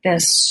event like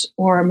this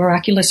or a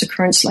miraculous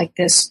occurrence like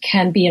this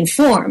can be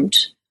informed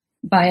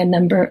by a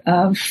number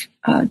of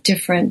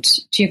different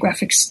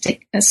geographic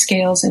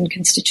scales and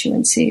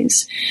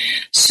constituencies.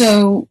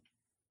 So,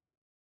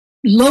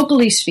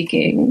 locally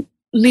speaking,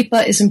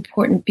 Lipa is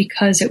important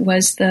because it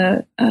was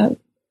the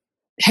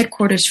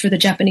headquarters for the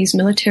Japanese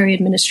military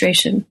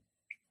administration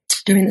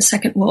during the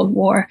Second World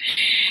War,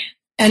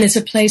 and it's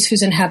a place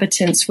whose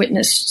inhabitants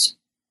witnessed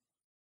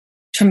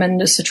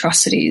tremendous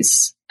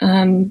atrocities,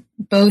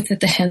 both at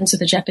the hands of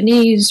the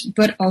Japanese,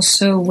 but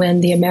also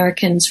when the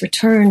Americans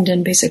returned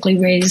and basically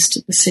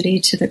razed the city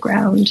to the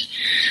ground.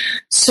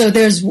 So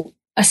there's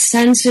a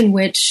sense in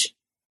which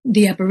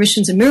the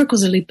apparitions and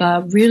miracles of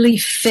Lipa really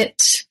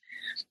fit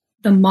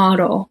the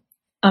model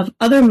of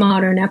other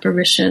modern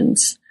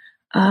apparitions,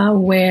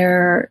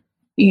 where,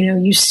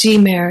 you see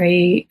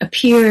Mary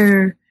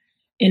appear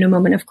in a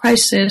moment of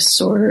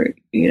crisis, or,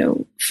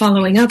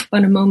 following up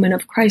on a moment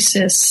of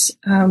crisis,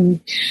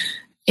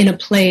 in a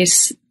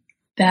place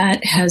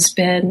that has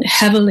been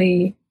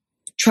heavily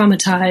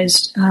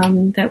traumatized,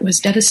 that was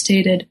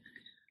devastated,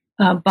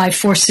 by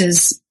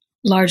forces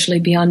largely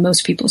beyond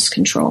most people's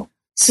control.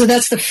 So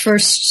that's the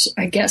first,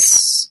 I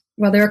guess.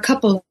 Well, there are a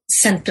couple of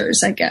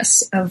centers, I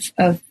guess, of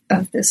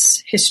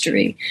this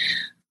history.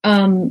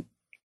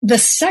 The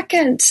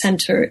second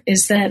center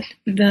is that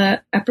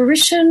the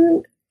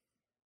apparitions,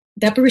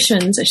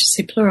 I should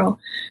say plural,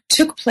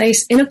 took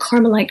place in a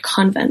Carmelite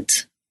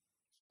convent.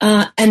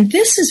 And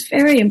this is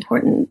very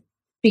important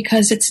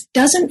because it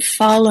doesn't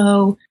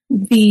follow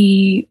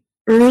the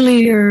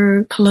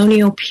earlier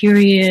colonial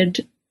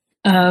period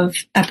of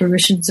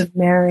apparitions of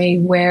Mary,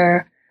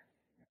 where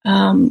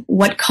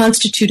what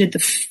constituted the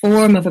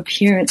form of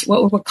appearance,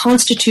 what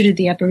constituted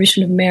the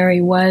apparition of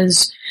Mary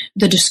was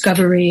the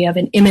discovery of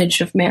an image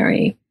of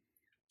Mary,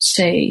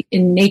 say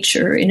in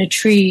nature, in a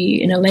tree,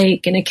 in a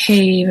lake, in a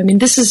cave. I mean,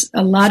 this is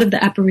a lot of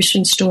the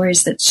apparition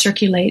stories that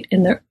circulate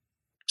in the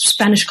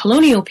Spanish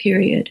colonial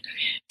period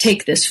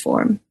take this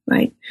form,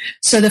 right?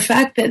 So the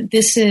fact that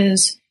this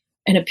is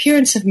an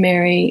appearance of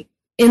Mary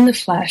in the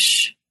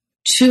flesh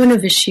to a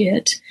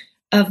novitiate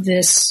of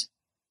this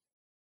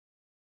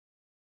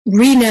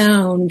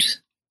renowned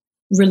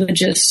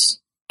religious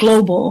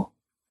global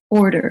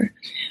order,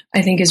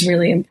 I think is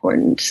really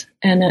important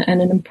and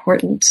an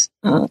important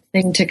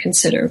thing to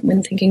consider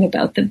when thinking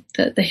about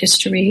the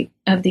history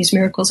of these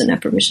miracles and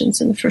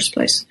apparitions in the first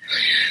place.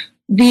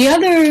 The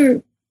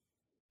other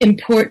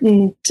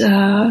important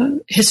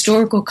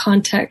historical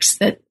context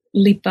that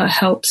Lipa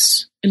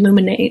helps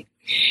illuminate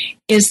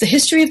is the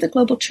history of the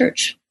global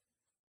church.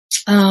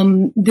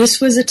 This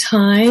was a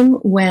time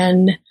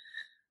when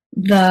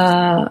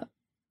the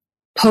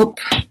Pope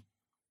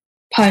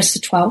Pius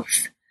XII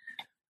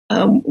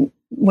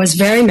was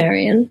very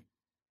Marian,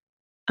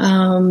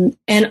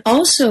 and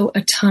also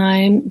a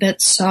time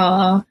that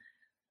saw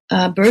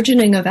a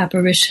burgeoning of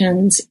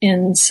apparitions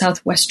in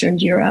southwestern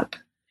Europe.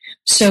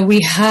 So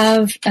we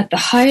have, at the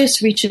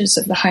highest reaches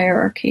of the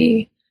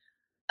hierarchy,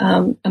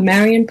 a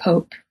Marian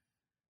Pope,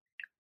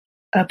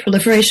 a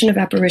proliferation of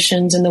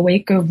apparitions in the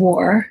wake of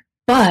war,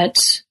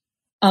 but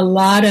a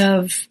lot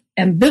of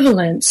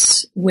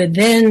ambivalence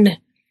within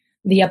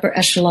the upper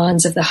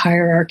echelons of the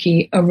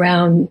hierarchy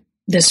around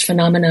this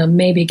phenomena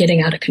maybe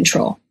getting out of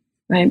control,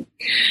 right?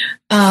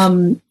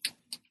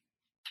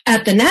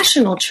 At the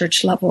national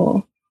church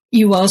level,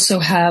 you also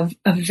have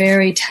a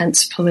very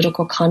tense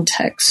political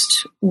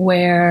context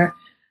where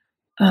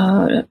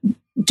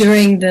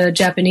during the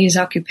Japanese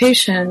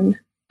occupation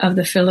of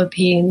the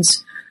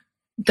Philippines,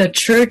 the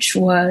church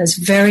was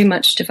very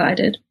much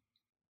divided.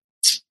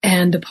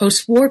 And the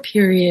post-war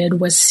period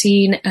was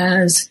seen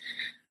as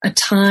a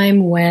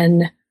time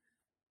when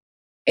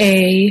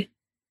the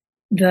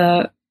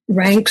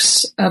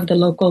ranks of the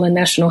local and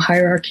national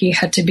hierarchy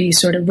had to be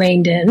sort of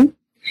reined in,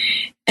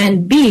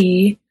 and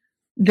B,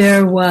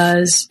 there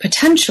was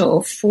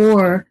potential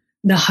for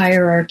the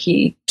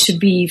hierarchy to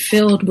be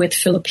filled with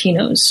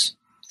Filipinos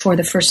for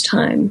the first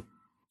time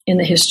in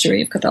the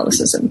history of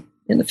Catholicism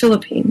in the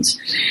Philippines.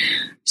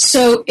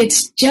 So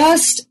it's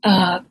just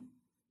a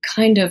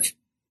kind of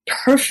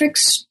perfect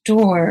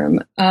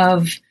storm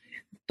of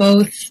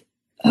both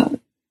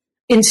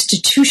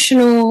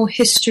institutional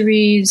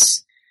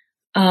histories,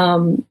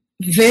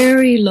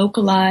 very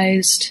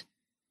localized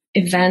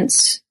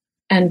events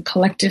and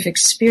collective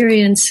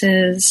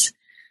experiences,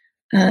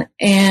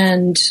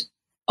 and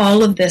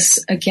all of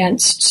this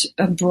against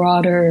a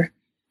broader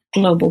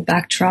global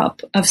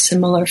backdrop of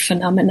similar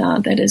phenomena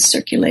that is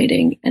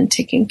circulating and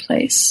taking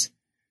place.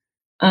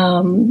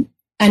 And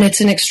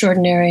it's an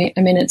extraordinary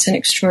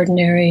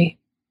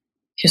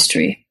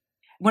history.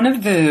 One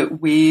of the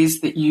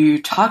ways that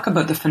you talk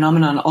about the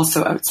phenomenon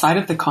also outside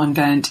of the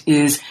convent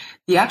is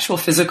the actual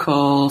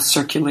physical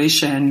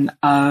circulation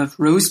of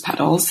rose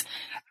petals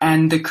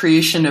and the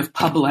creation of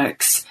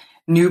publics,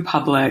 new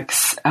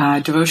publics,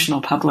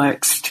 devotional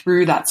publics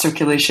through that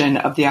circulation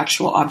of the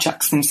actual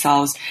objects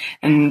themselves.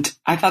 And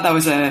I thought that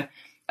was a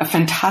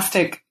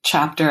fantastic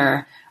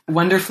chapter,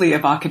 wonderfully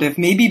evocative,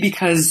 maybe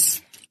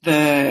because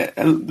the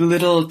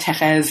little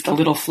Thérèse, the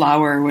little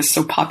flower, was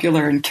so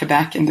popular in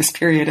Quebec in this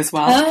period as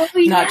well. Oh,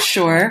 yeah. Not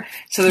sure.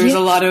 So there was a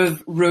lot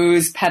of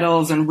rose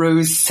petals and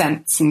rose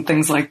scents and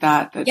things like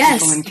that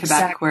people in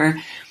Quebec were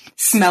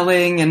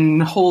smelling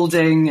and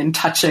holding and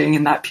touching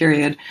in that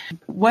period.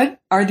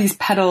 What are these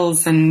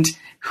petals and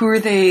who are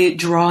they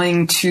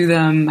drawing to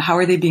them? How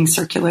are they being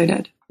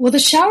circulated? Well, the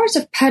showers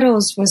of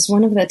petals was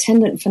one of the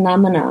attendant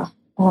phenomena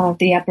of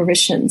the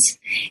apparitions.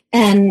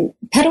 And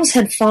petals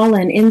had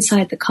fallen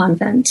inside the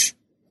convent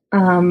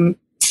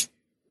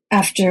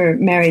after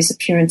Mary's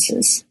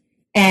appearances.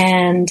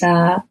 And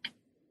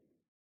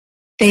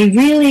they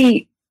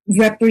really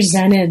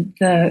represented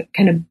the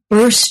kind of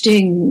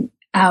bursting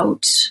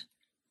out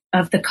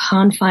of the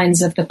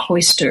confines of the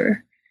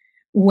cloister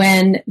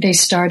when they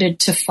started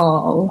to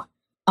fall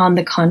on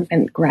the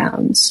convent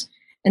grounds.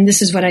 And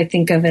this is what I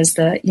think of as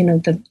the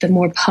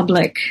more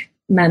public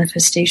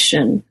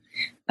manifestation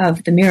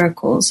of the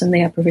miracles and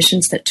the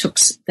apparitions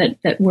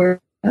that were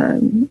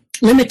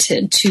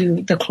limited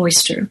to the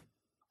cloister,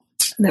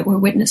 that were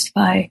witnessed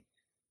by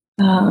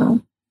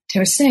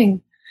Tara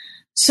Singh.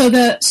 So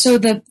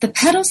the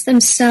petals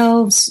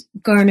themselves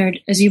garnered,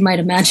 as you might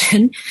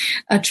imagine,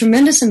 a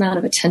tremendous amount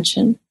of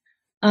attention.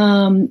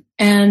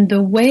 And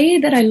the way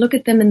that I look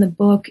at them in the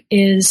book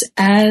is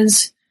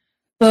as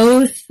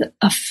both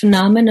a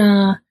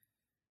phenomena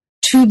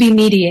to be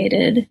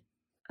mediated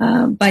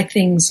by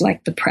things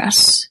like the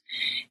press,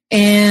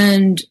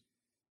 and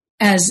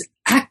as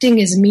acting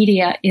as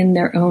media in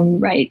their own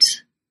right.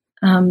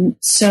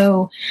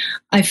 So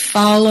I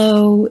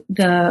follow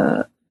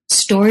the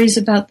stories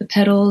about the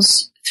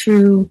petals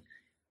through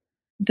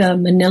the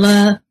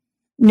Manila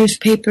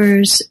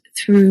newspapers,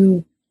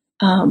 through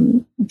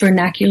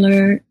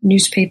vernacular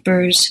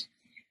newspapers,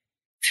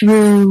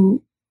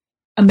 through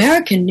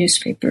American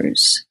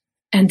newspapers,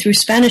 and through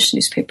Spanish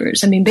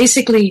newspapers. I mean,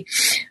 basically,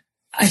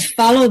 I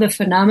follow the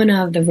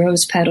phenomena of the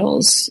rose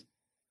petals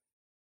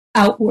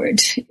outward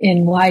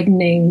in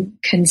widening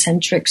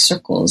concentric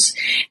circles,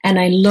 and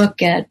I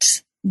look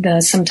at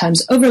the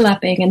sometimes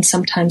overlapping and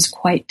sometimes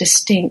quite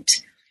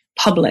distinct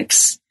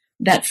publics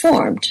that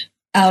formed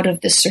out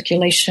of the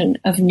circulation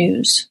of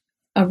news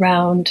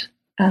around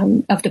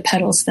of the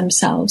petals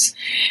themselves.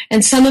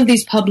 And some of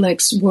these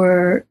publics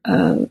were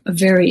a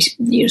very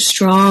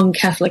strong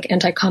Catholic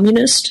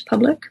anti-communist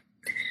public.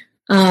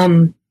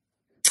 Some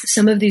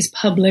of these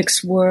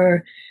publics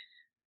were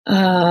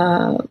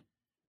the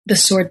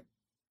sort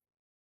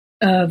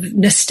of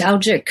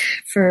nostalgic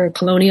for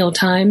colonial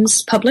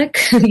times public.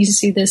 You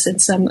see this in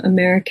some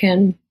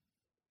American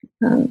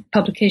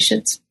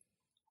publications.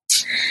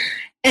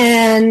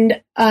 And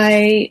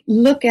I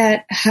look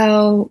at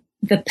how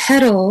the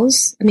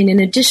petals, in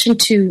addition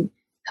to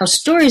how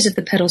stories of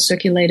the petals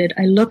circulated,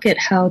 I look at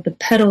how the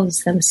petals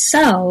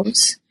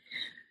themselves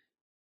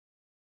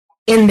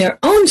in their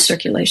own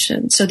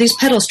circulation. So these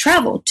petals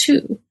traveled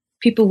too.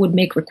 People would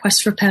make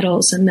requests for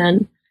petals, and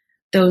then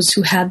those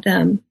who had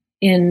them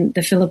in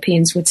the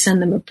Philippines would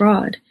send them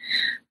abroad.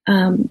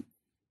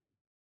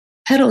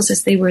 Petals,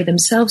 as they were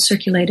themselves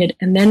circulated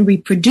and then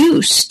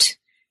reproduced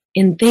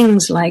in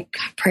things like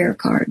prayer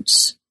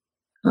cards,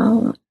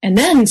 and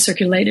then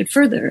circulated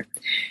further,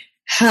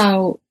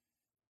 how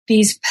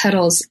these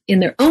petals in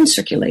their own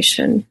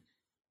circulation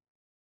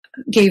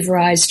gave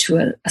rise to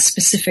a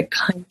specific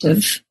kind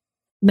of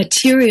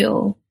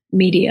material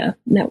media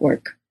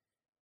network.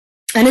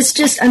 And it's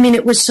just,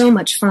 it was so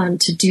much fun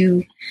to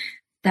do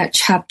that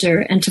chapter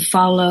and to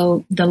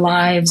follow the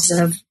lives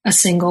of a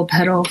single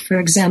petal, for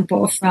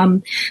example,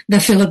 from the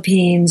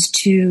Philippines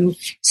to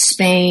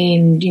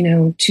Spain,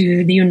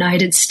 to the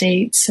United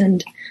States,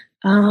 and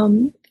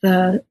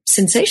the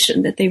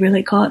sensation that they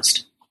really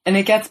caused. And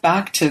it gets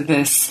back to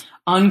this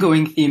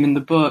ongoing theme in the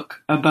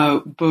book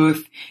about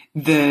both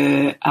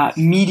the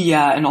media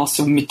and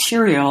also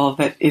material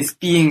that is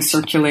being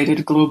circulated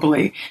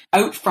globally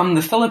out from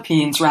the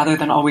Philippines, rather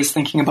than always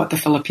thinking about the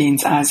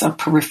Philippines as a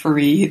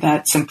periphery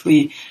that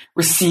simply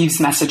receives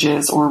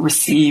messages or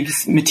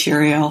receives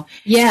material.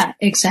 Yeah,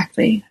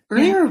 exactly.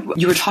 Earlier,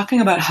 you were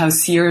talking about how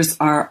seers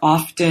are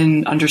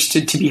often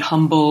understood to be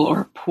humble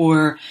or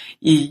poor,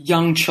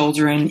 young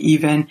children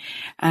even.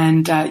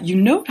 And you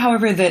note,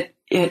 however, that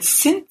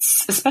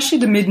since especially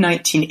the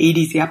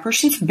mid-1980s, the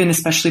apparitions have been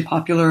especially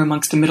popular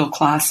amongst a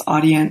middle-class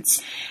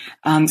audience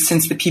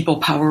since the People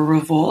Power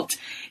Revolt.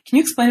 Can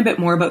you explain a bit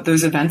more about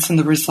those events and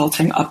the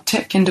resulting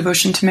uptick in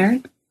devotion to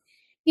Mary?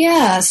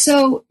 Yeah,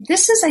 so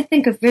this is, I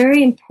think, a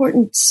very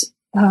important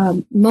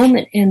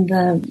moment in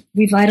the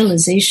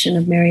revitalization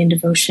of Marian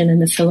devotion in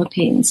the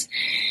Philippines.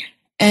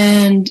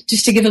 And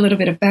just to give a little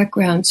bit of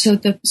background, so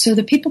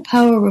the People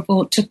Power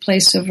Revolt took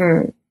place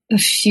over a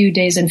few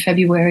days in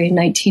February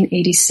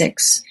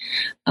 1986.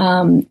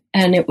 And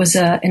it was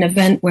an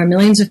event where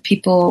millions of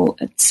people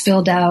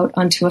spilled out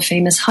onto a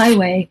famous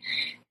highway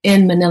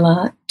in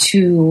Manila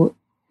to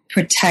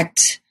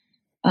protect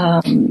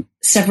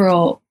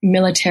several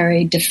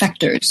military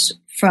defectors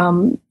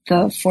from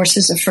the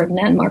forces of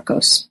Ferdinand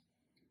Marcos,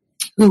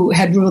 who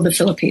had ruled the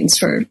Philippines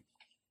for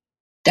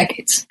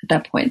decades at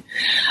that point.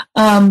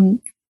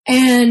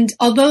 And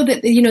although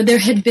there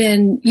had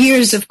been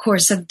years, of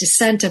course, of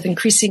dissent, of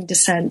increasing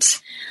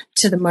dissent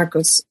to the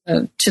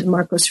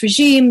Marcos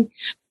regime,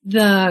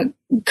 the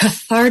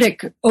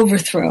cathartic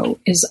overthrow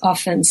is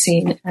often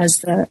seen as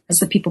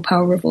the People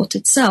Power Revolt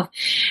itself.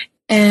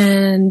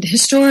 And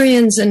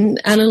historians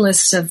and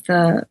analysts of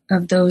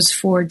those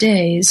 4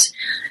 days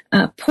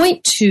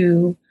point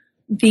to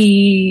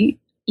the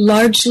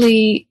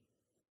largely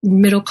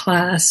middle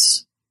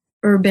class,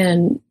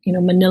 urban,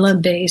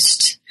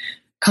 Manila-based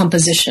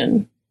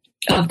composition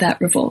of that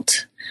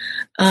revolt.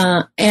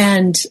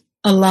 And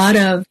a lot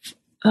of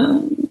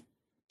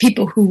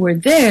people who were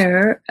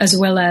there, as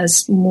well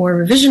as more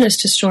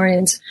revisionist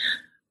historians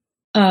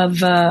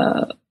of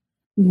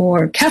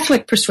more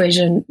Catholic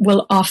persuasion,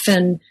 will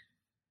often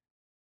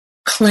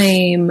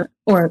claim,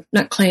 or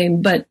not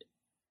claim, but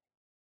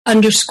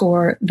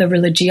underscore the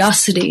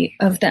religiosity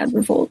of that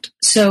revolt.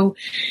 So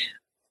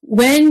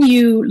when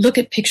you look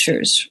at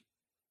pictures,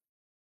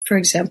 for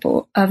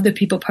example, of the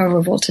People Power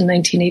Revolt in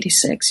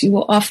 1986, you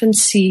will often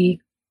see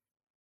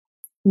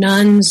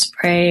nuns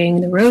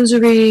praying the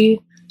rosary,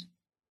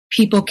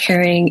 people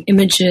carrying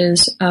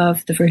images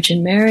of the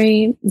Virgin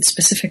Mary,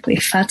 specifically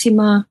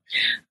Fatima,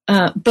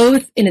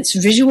 both in its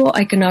visual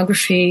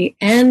iconography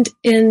and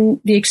in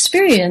the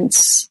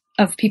experience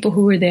of people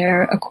who were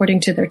there,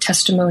 according to their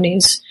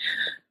testimonies.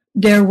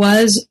 There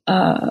was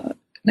a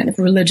kind of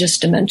religious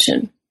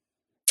dimension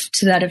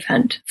to that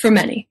event for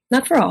many,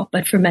 not for all,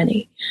 but for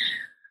many.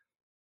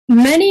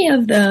 Many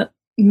of the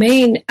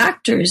main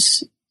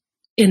actors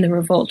in the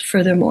revolt,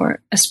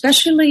 furthermore,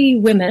 especially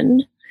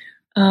women,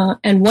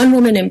 and one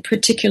woman in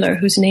particular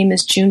whose name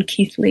is June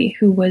Keithley,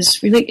 who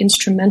was really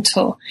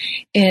instrumental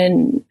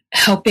in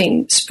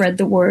helping spread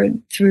the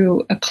word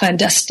through a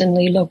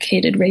clandestinely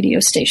located radio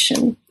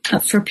station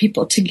for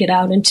people to get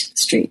out into the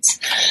streets.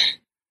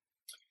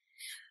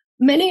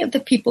 Many of the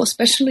people,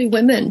 especially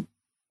women,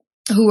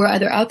 who were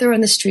either out there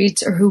on the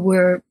streets or who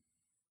were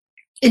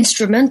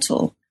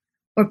instrumental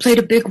or played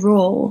a big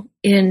role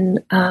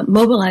in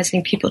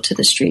mobilizing people to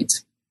the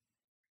streets,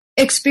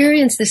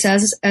 experienced this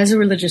as a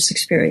religious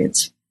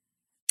experience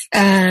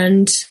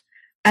and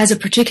as a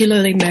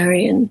particularly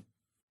Marian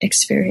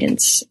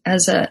experience,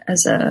 as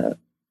a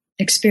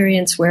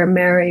experience where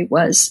Mary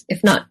was,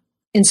 if not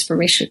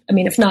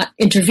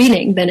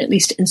intervening, then at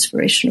least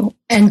inspirational.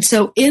 And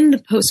so in the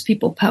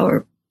post-People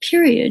Power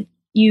period,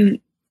 you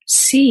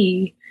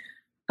see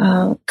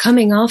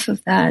coming off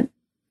of that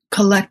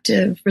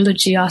collective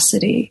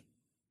religiosity,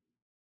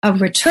 a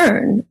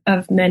return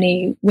of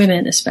many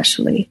women,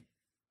 especially,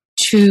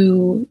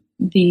 to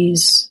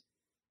these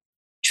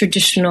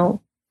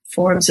traditional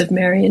forms of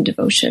Marian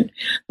devotion,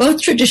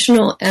 both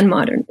traditional and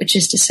modern, which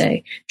is to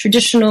say,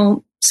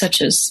 traditional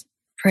such as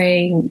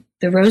praying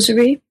the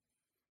rosary,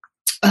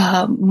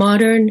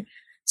 modern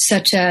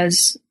such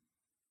as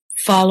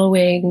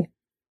following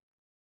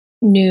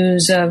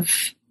news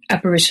of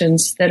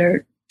apparitions that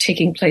are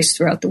taking place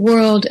throughout the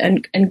world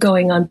and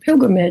going on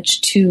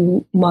pilgrimage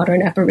to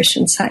modern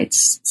apparition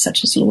sites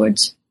such as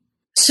Lourdes.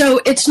 So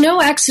it's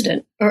no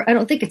accident, or I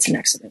don't think it's an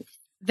accident,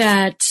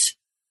 that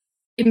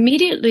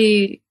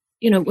immediately,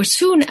 or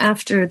soon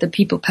after the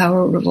People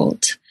Power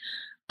Revolt,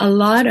 a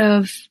lot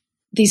of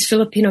these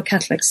Filipino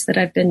Catholics that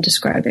I've been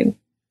describing,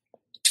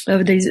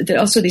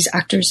 also these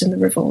actors in the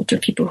revolt or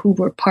people who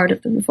were part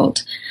of the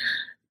revolt,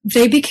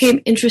 they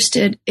became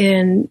interested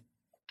in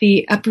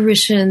the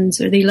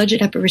apparitions or the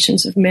alleged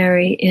apparitions of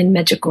Mary in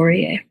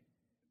Medjugorje,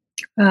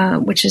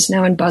 which is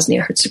now in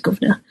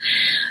Bosnia-Herzegovina,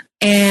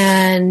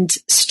 and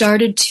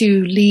started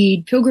to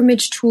lead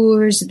pilgrimage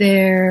tours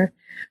there,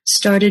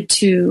 started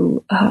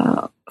to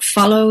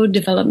follow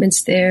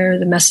developments there,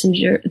 the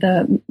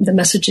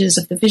messages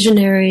of the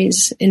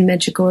visionaries in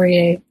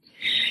Medjugorje.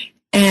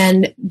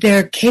 And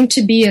there came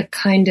to be a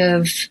kind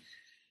of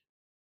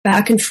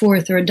back and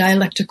forth or a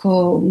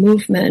dialectical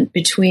movement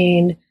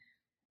between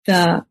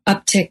the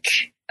uptick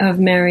of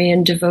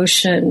Marian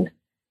devotion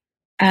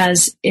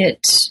as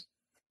it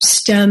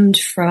stemmed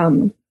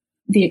from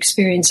the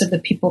experience of the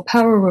People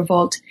Power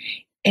Revolt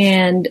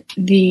and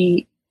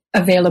the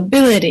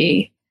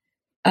availability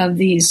of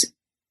these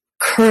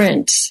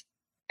current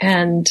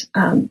and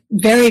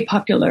very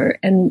popular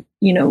and,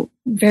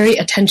 very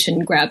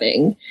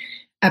attention-grabbing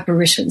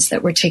apparitions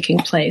that were taking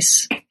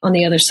place on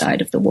the other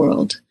side of the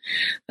world.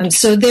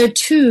 So there,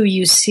 too,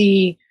 you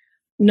see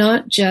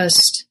not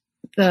just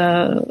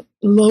the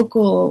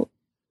local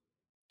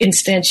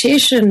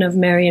instantiation of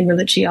Marian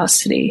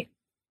religiosity,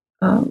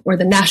 or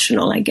the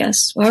national, I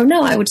guess, or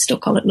no, I would still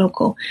call it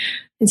local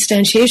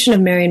instantiation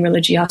of Marian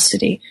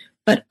religiosity,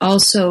 but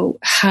also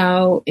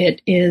how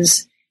it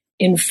is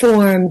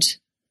informed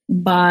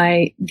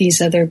by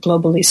these other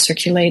globally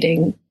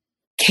circulating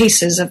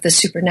cases of the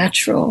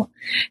supernatural,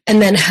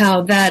 and then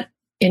how that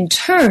in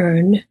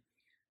turn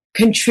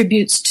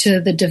contributes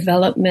to the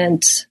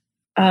development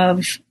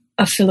of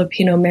a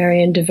Filipino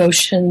Marian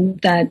devotion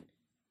that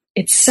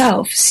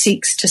itself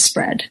seeks to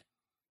spread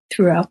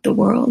throughout the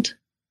world.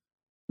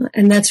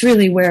 And that's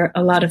really where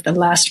a lot of the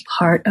last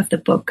part of the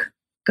book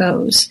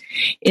goes,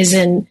 is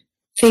in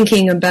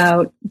thinking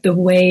about the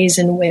ways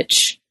in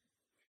which,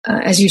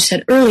 as you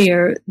said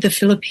earlier, the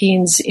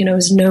Philippines,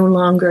 is no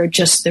longer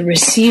just the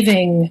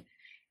receiving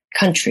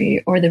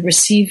country or the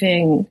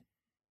receiving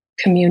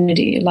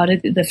community. A lot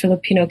of the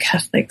Filipino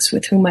Catholics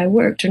with whom I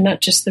worked are not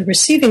just the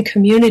receiving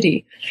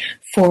community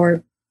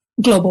for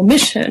global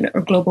mission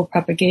or global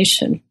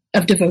propagation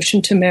of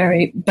devotion to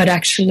Mary, but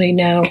actually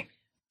now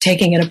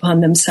taking it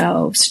upon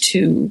themselves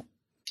to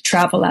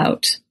travel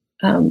out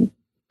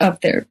of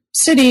their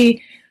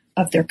city,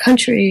 of their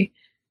country,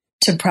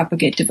 to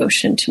propagate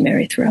devotion to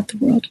Mary throughout the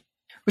world.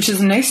 Which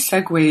is a nice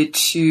segue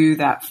to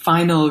that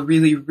final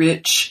really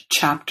rich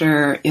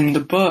chapter in the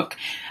book,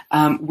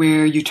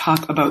 where you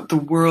talk about the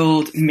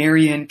World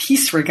Marian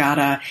Peace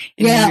Regatta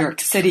in New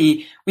York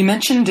City. We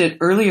mentioned it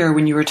earlier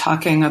when you were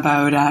talking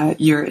about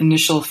your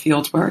initial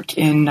fieldwork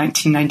in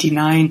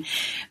 1999.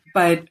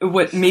 But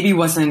what maybe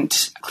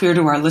wasn't clear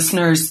to our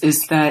listeners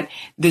is that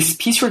this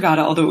Peace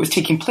Regatta, although it was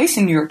taking place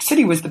in New York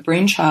City, was the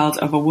brainchild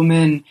of a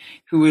woman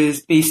who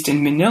is based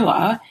in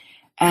Manila.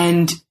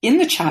 And in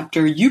the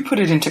chapter, you put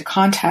it into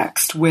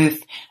context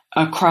with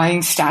a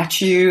crying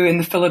statue in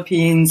the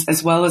Philippines,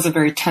 as well as a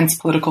very tense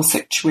political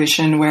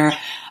situation where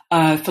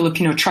a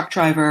Filipino truck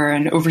driver,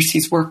 an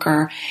overseas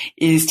worker,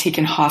 is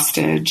taken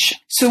hostage.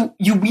 So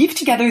you weave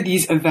together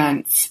these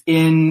events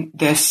in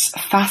this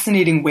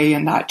fascinating way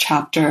in that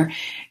chapter.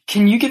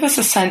 Can you give us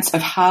a sense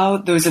of how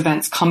those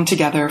events come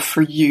together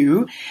for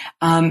you?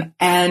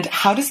 And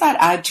how does that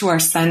add to our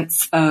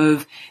sense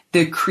of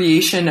the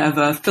creation of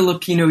a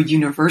Filipino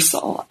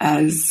universal,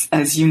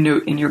 as you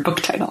note in your book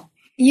title?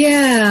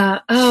 Yeah,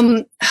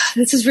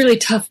 this is really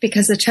tough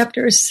because the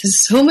chapter has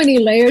so many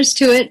layers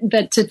to it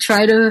that to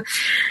try to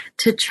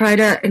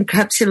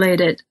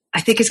encapsulate it,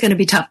 I think it's going to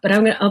be tough. But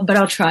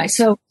I'll try.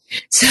 So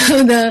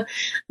the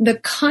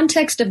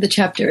context of the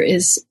chapter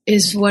is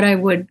what I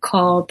would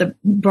call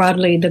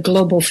broadly the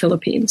global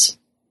Philippines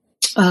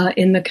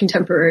in the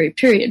contemporary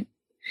period,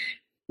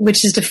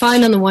 which is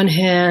defined on the one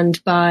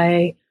hand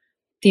by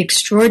the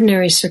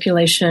extraordinary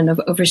circulation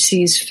of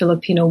overseas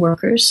Filipino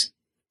workers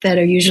that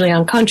are usually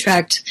on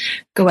contract,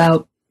 go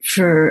out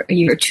for a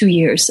year or 2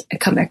 years and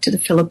come back to the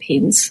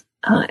Philippines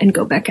and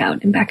go back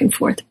out and back and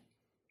forth.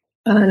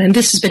 And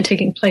this has been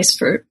taking place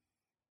for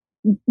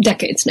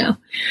decades now.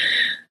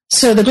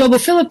 So the global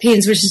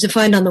Philippines, which is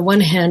defined on the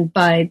one hand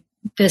by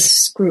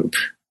this group,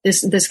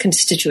 this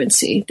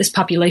constituency, this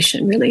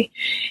population really,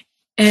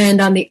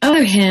 and on the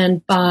other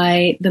hand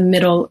by the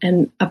middle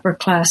and upper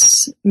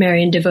class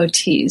Marian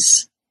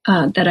devotees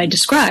that I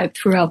described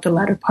throughout the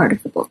latter part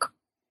of the book.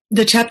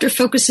 The chapter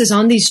focuses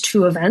on these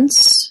two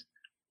events,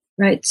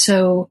 right?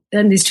 So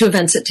then these two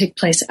events that take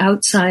place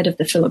outside of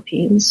the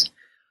Philippines.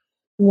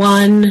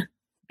 One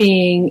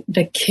being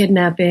the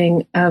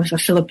kidnapping of a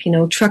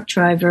Filipino truck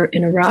driver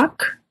in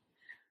Iraq.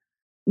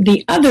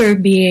 The other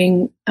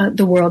being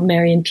the World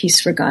Marian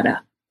Peace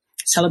Regatta,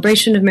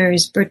 celebration of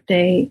Mary's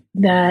birthday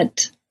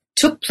that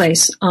took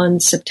place on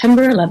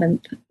September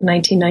 11th,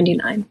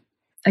 1999,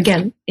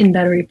 again, in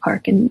Battery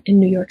Park in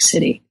New York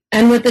City.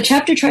 And what the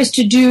chapter tries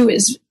to do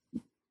is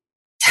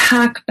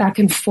tack back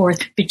and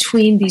forth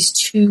between these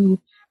two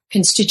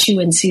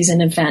constituencies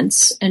and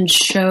events and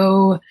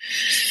show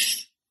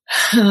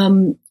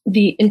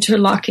the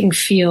interlocking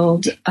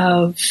field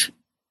of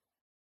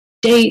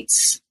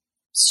dates,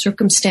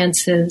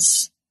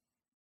 circumstances,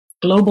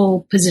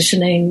 global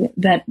positioning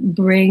that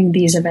bring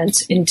these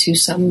events into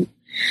some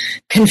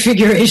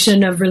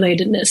configuration of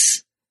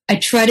relatedness. I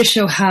try to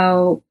show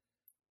how,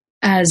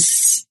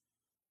 as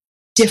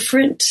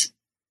different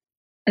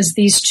as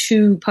these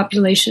two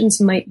populations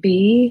might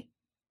be,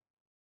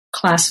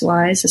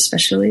 class-wise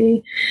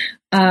especially,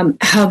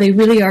 how they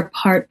really are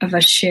part of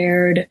a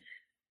shared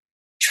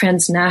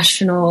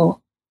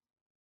transnational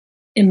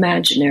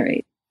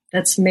imaginary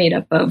that's made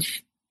up of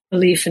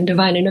belief in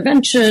divine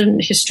intervention,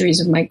 histories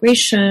of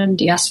migration,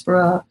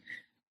 diaspora,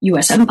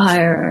 U.S.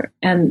 empire,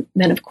 and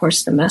then, of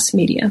course, the mass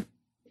media.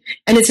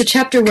 And it's a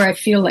chapter where I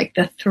feel like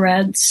the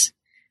threads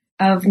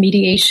of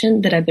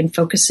mediation that I've been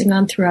focusing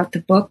on throughout the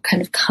book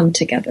kind of come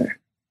together.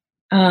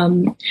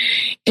 In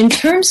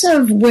terms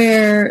of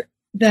where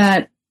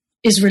that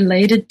is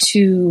related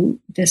to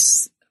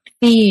this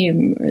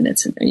theme, or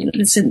that's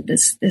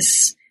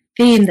this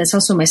theme that's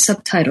also my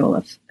subtitle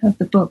of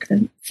the book,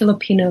 the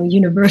Filipino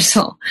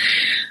Universal.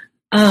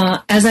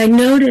 As I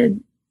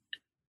noted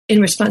in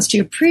response to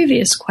your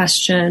previous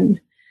question,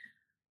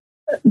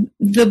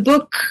 the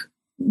book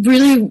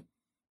really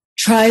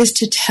tries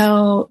to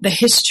tell the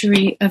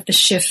history of the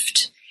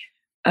shift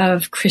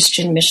of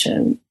Christian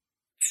mission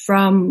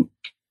from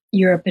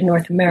Europe and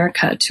North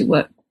America to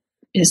what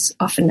is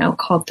often now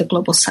called the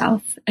Global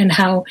South, and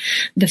how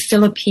the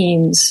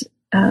Philippines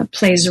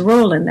plays a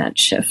role in that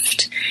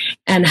shift,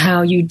 and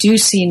how you do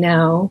see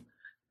now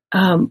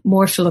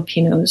more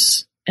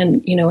Filipinos,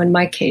 and, you know, in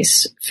my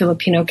case,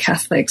 Filipino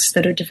Catholics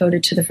that are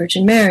devoted to the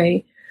Virgin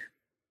Mary,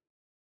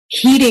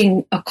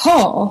 heeding a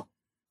call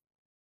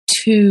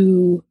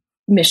to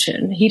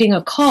mission, heeding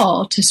a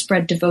call to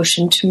spread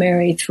devotion to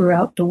Mary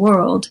throughout the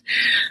world.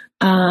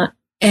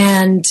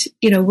 And,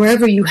 you know,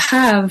 wherever you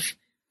have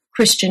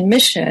Christian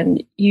mission,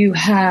 you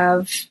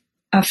have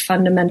a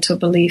fundamental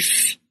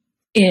belief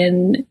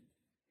in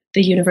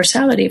the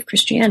universality of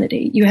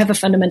Christianity. You have a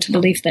fundamental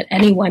belief that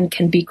anyone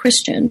can be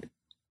Christian.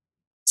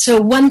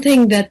 So one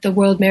thing that the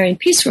World Marian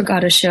Peace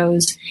Regatta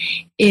shows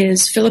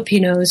is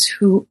Filipinos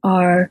who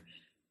are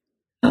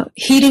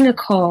heeding a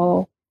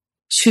call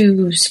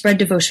to spread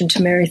devotion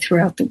to Mary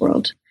throughout the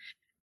world,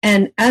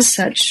 and as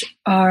such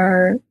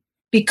are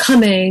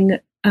becoming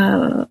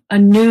a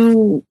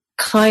new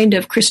kind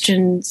of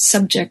Christian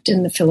subject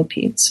in the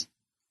Philippines,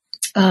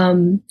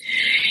 and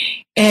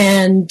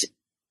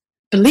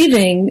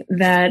believing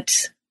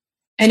that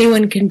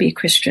anyone can be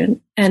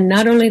Christian, and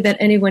not only that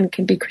anyone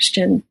can be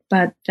Christian,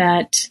 but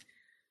that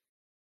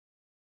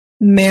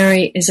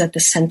Mary is at the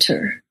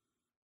center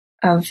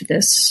of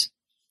this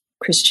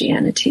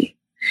Christianity.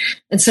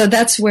 And so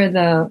that's where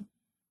the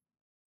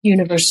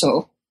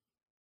universal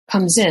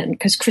comes in,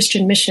 because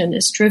Christian mission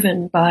is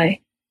driven by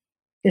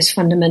this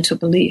fundamental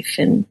belief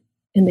in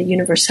the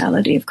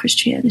universality of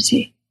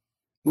Christianity.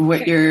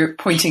 What you're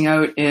pointing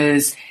out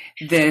is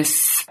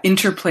this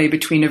interplay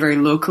between a very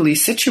locally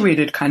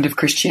situated kind of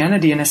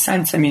Christianity, in a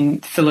sense. I mean,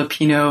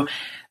 Filipino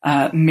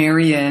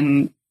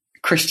Marian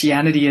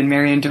Christianity and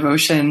Marian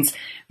devotions,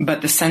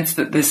 but the sense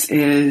that this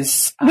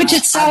is which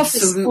itself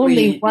is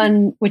only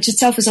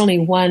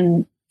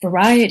one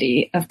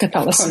variety of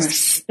Catholicism in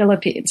the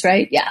Philippines,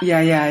 right?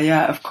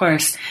 Yeah, of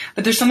course.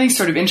 But there's something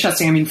sort of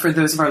interesting. I mean, for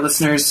those of our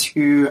listeners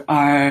who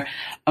are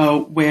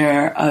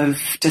aware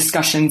of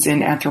discussions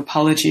in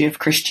anthropology of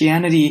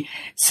Christianity,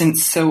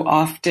 since so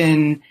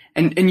often,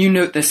 and you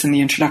note this in the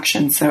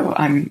introduction, so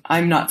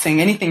I'm not saying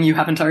anything you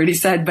haven't already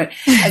said, but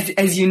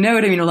as you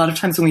note, I mean, a lot of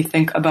times when we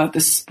think about the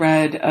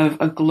spread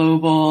of a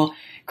global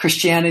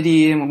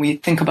Christianity, and when we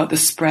think about the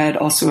spread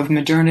also of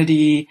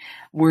modernity,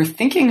 we're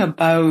thinking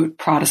about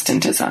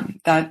Protestantism.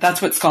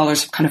 That's what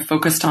scholars have kind of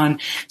focused on.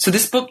 So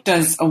this book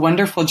does a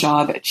wonderful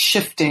job at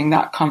shifting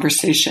that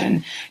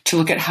conversation to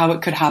look at how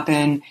it could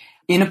happen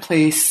in a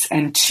place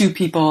and to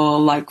people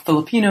like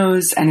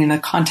Filipinos, and in the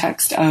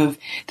context of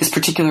this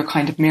particular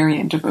kind of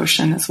Marian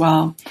devotion as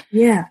well.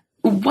 Yeah.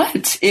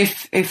 What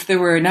if there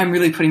were, and I'm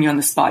really putting you on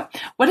the spot,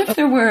 what if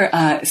there were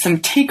some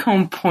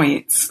take-home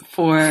points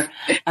for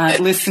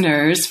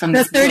listeners from the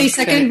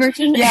 30-second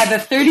version? Yeah, the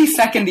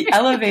 30-second, the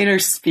elevator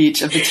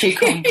speech of the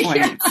take-home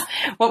points.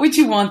 Yeah. What would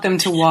you want them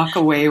to walk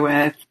away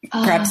with,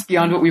 perhaps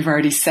beyond what we've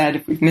already said,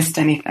 if we've missed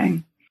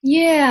anything?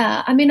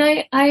 Yeah, I mean,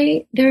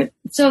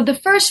 so the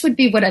first would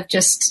be what I've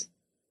just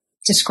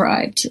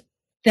described,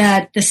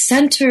 that the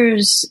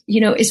centers,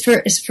 you know, is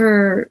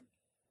for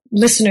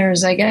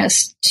listeners, I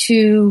guess,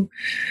 to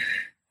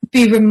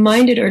be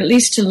reminded, or at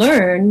least to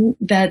learn,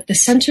 that the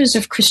centers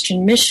of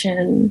Christian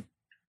mission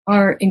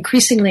are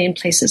increasingly in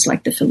places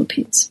like the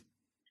Philippines.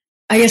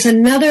 I guess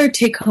another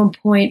take-home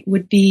point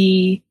would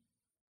be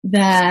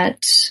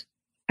that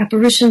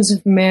apparitions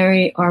of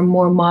Mary are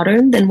more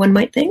modern than one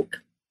might think.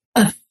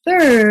 A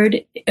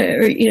third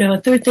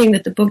thing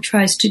that the book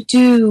tries to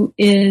do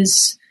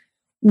is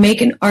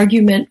make an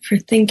argument for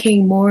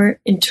thinking more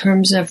in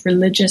terms of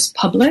religious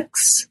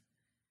publics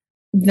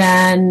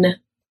than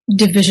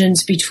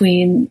divisions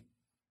between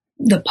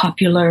the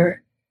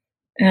popular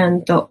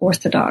and the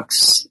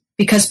Orthodox,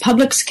 because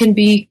publics can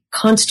be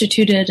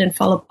constituted and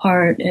fall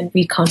apart and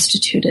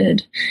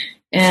reconstituted,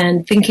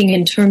 and thinking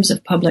in terms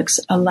of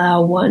publics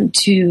allow one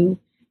to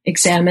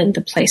examine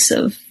the place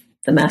of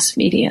the mass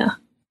media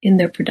in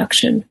their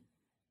production.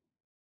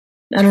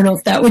 I don't know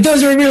if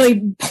those are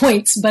really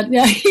points, but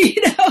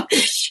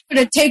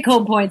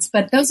take-home points.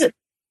 But those are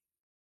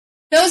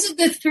those are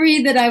the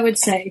three that I would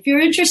say. If you're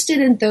interested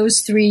in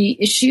those three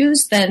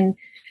issues, then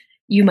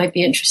you might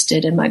be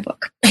interested in my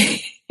book.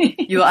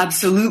 You'll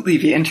absolutely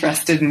be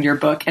interested in your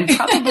book, and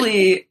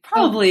probably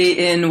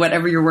in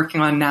whatever you're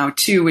working on now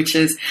too, which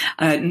is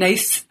a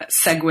nice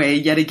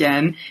segue yet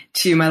again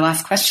to my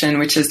last question,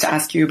 which is to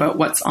ask you about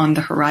what's on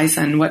the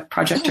horizon. What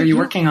project are you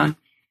working on?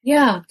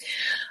 Yeah.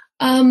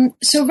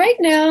 So right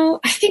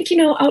now, I think,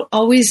 I'll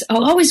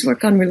always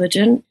work on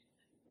religion.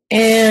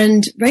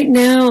 And right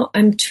now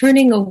I'm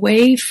turning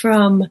away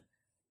from,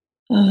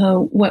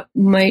 what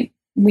might,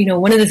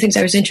 one of the things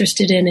I was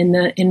interested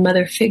in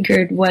Mother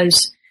Figured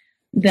was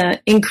the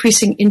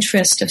increasing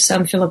interest of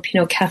some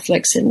Filipino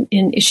Catholics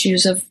in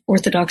issues of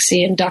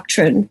orthodoxy and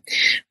doctrine,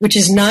 which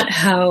is not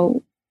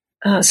how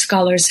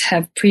scholars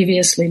have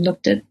previously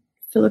looked at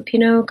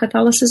Filipino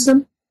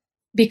Catholicism.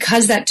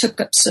 Because that took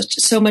up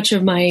so much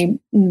of my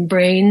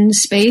brain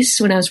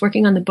space when I was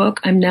working on the book,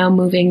 I'm now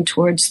moving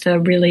towards the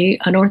really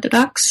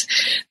unorthodox,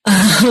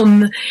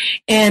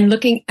 and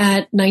looking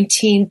at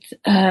 19th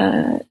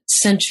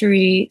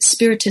century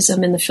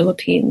Spiritism in the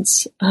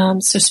Philippines.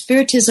 So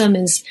Spiritism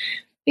is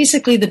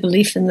basically the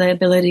belief in the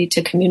ability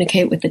to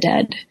communicate with the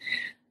dead.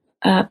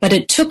 But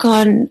it took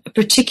on a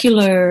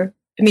particular,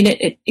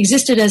 it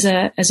existed as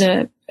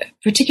a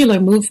particular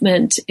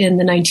movement in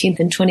the 19th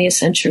and 20th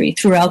century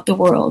throughout the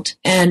world,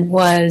 and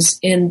was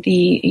in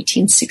the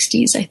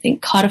 1860s, I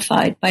think,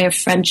 codified by a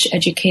French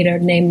educator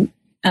named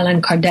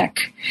Allan Kardec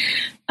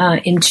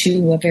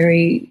into a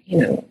very,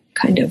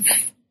 kind of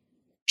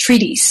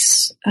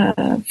treatise,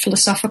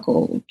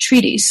 philosophical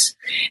treatise,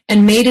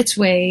 and made its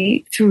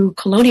way through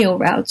colonial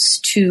routes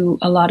to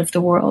a lot of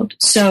the world.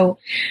 So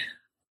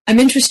I'm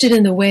interested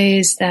in the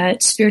ways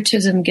that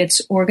Spiritism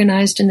gets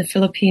organized in the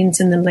Philippines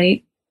in the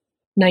late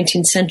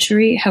 19th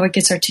century, how it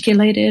gets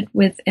articulated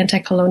with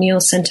anti-colonial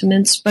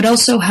sentiments, but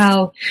also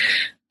how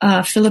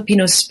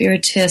Filipino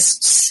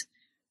Spiritists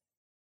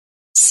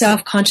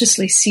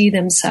self-consciously see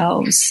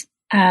themselves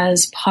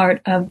as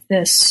part of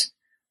this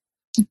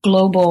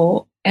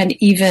global and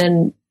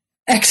even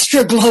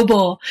extra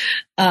global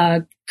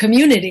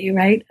community,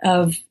 right?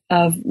 Of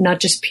not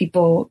just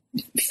people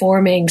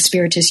forming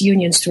Spiritist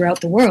unions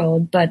throughout the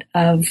world, but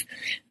of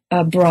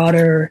a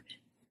broader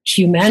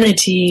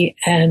humanity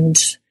and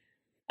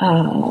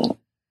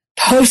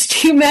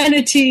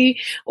post-humanity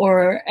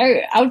or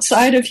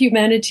outside of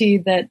humanity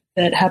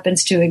that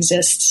happens to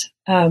exist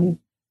in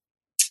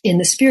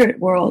the spirit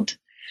world.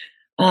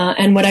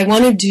 And what I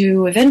want to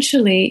do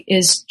eventually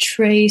is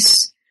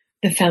trace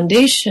the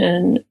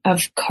foundation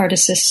of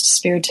Kardecist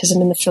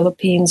Spiritism in the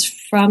Philippines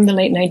from the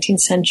late 19th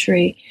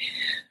century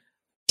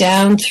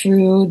down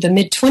through the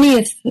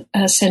mid-20th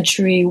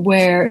century,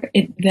 where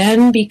it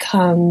then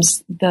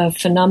becomes the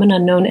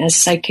phenomenon known as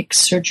psychic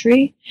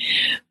surgery,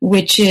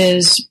 which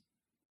is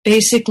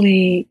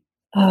basically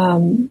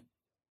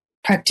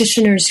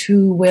practitioners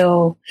who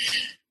will,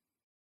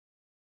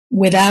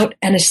 without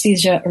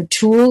anesthesia or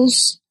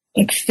tools,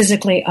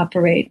 physically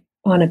operate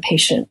on a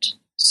patient.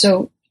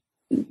 So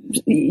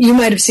you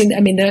might have seen,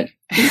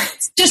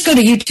 just go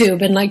to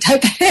YouTube and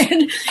type it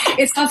in.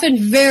 It's often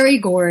very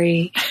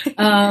gory.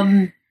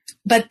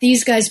 But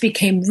these guys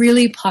became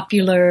really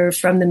popular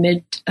from the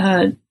mid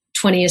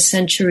 20th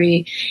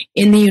century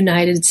in the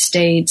United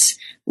States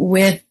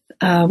with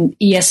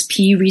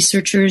ESP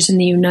researchers in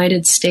the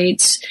United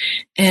States.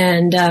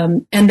 And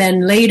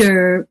then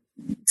later,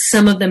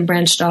 some of them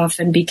branched off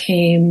and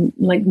became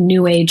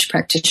New Age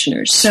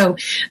practitioners. So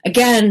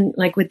again,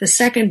 with the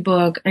second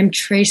book, I'm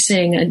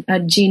tracing a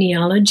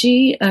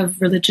genealogy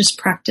of religious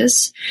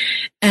practice,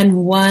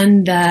 and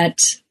one that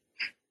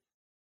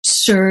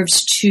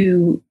serves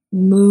to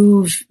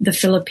move the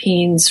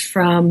Philippines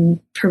from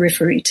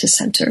periphery to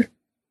center.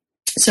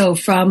 So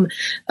from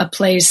a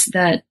place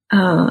that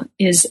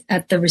is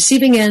at the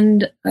receiving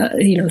end,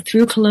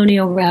 through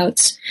colonial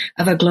routes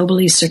of a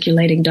globally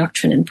circulating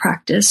doctrine and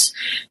practice,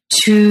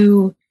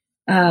 to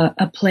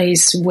a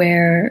place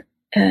where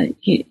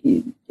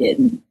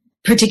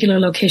particular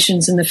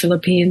locations in the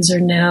Philippines are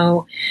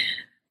now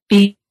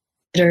being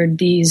considered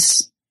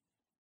these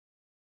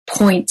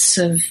points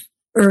of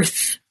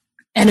earth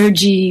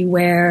energy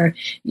where,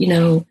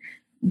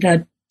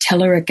 the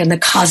telluric and the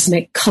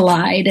cosmic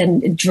collide,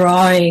 and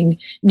drawing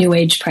New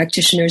Age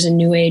practitioners and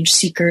New Age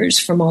seekers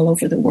from all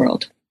over the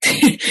world.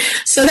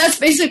 So that's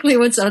basically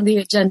what's on the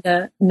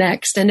agenda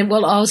next. And it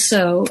will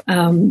also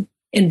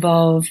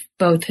involve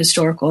both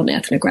historical and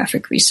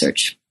ethnographic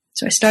research.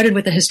 So I started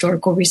with the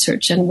historical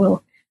research, and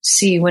we'll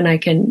see when I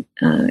can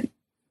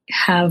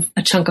have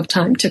a chunk of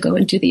time to go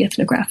and do the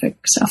ethnographic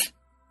stuff.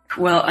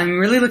 Well, I'm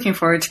really looking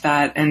forward to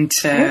that and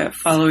to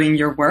following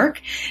your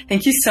work.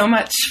 Thank you so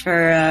much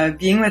for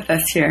being with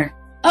us here.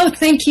 Oh,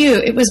 thank you.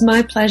 It was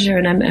my pleasure,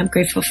 and I'm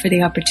grateful for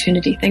the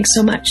opportunity. Thanks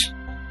so much.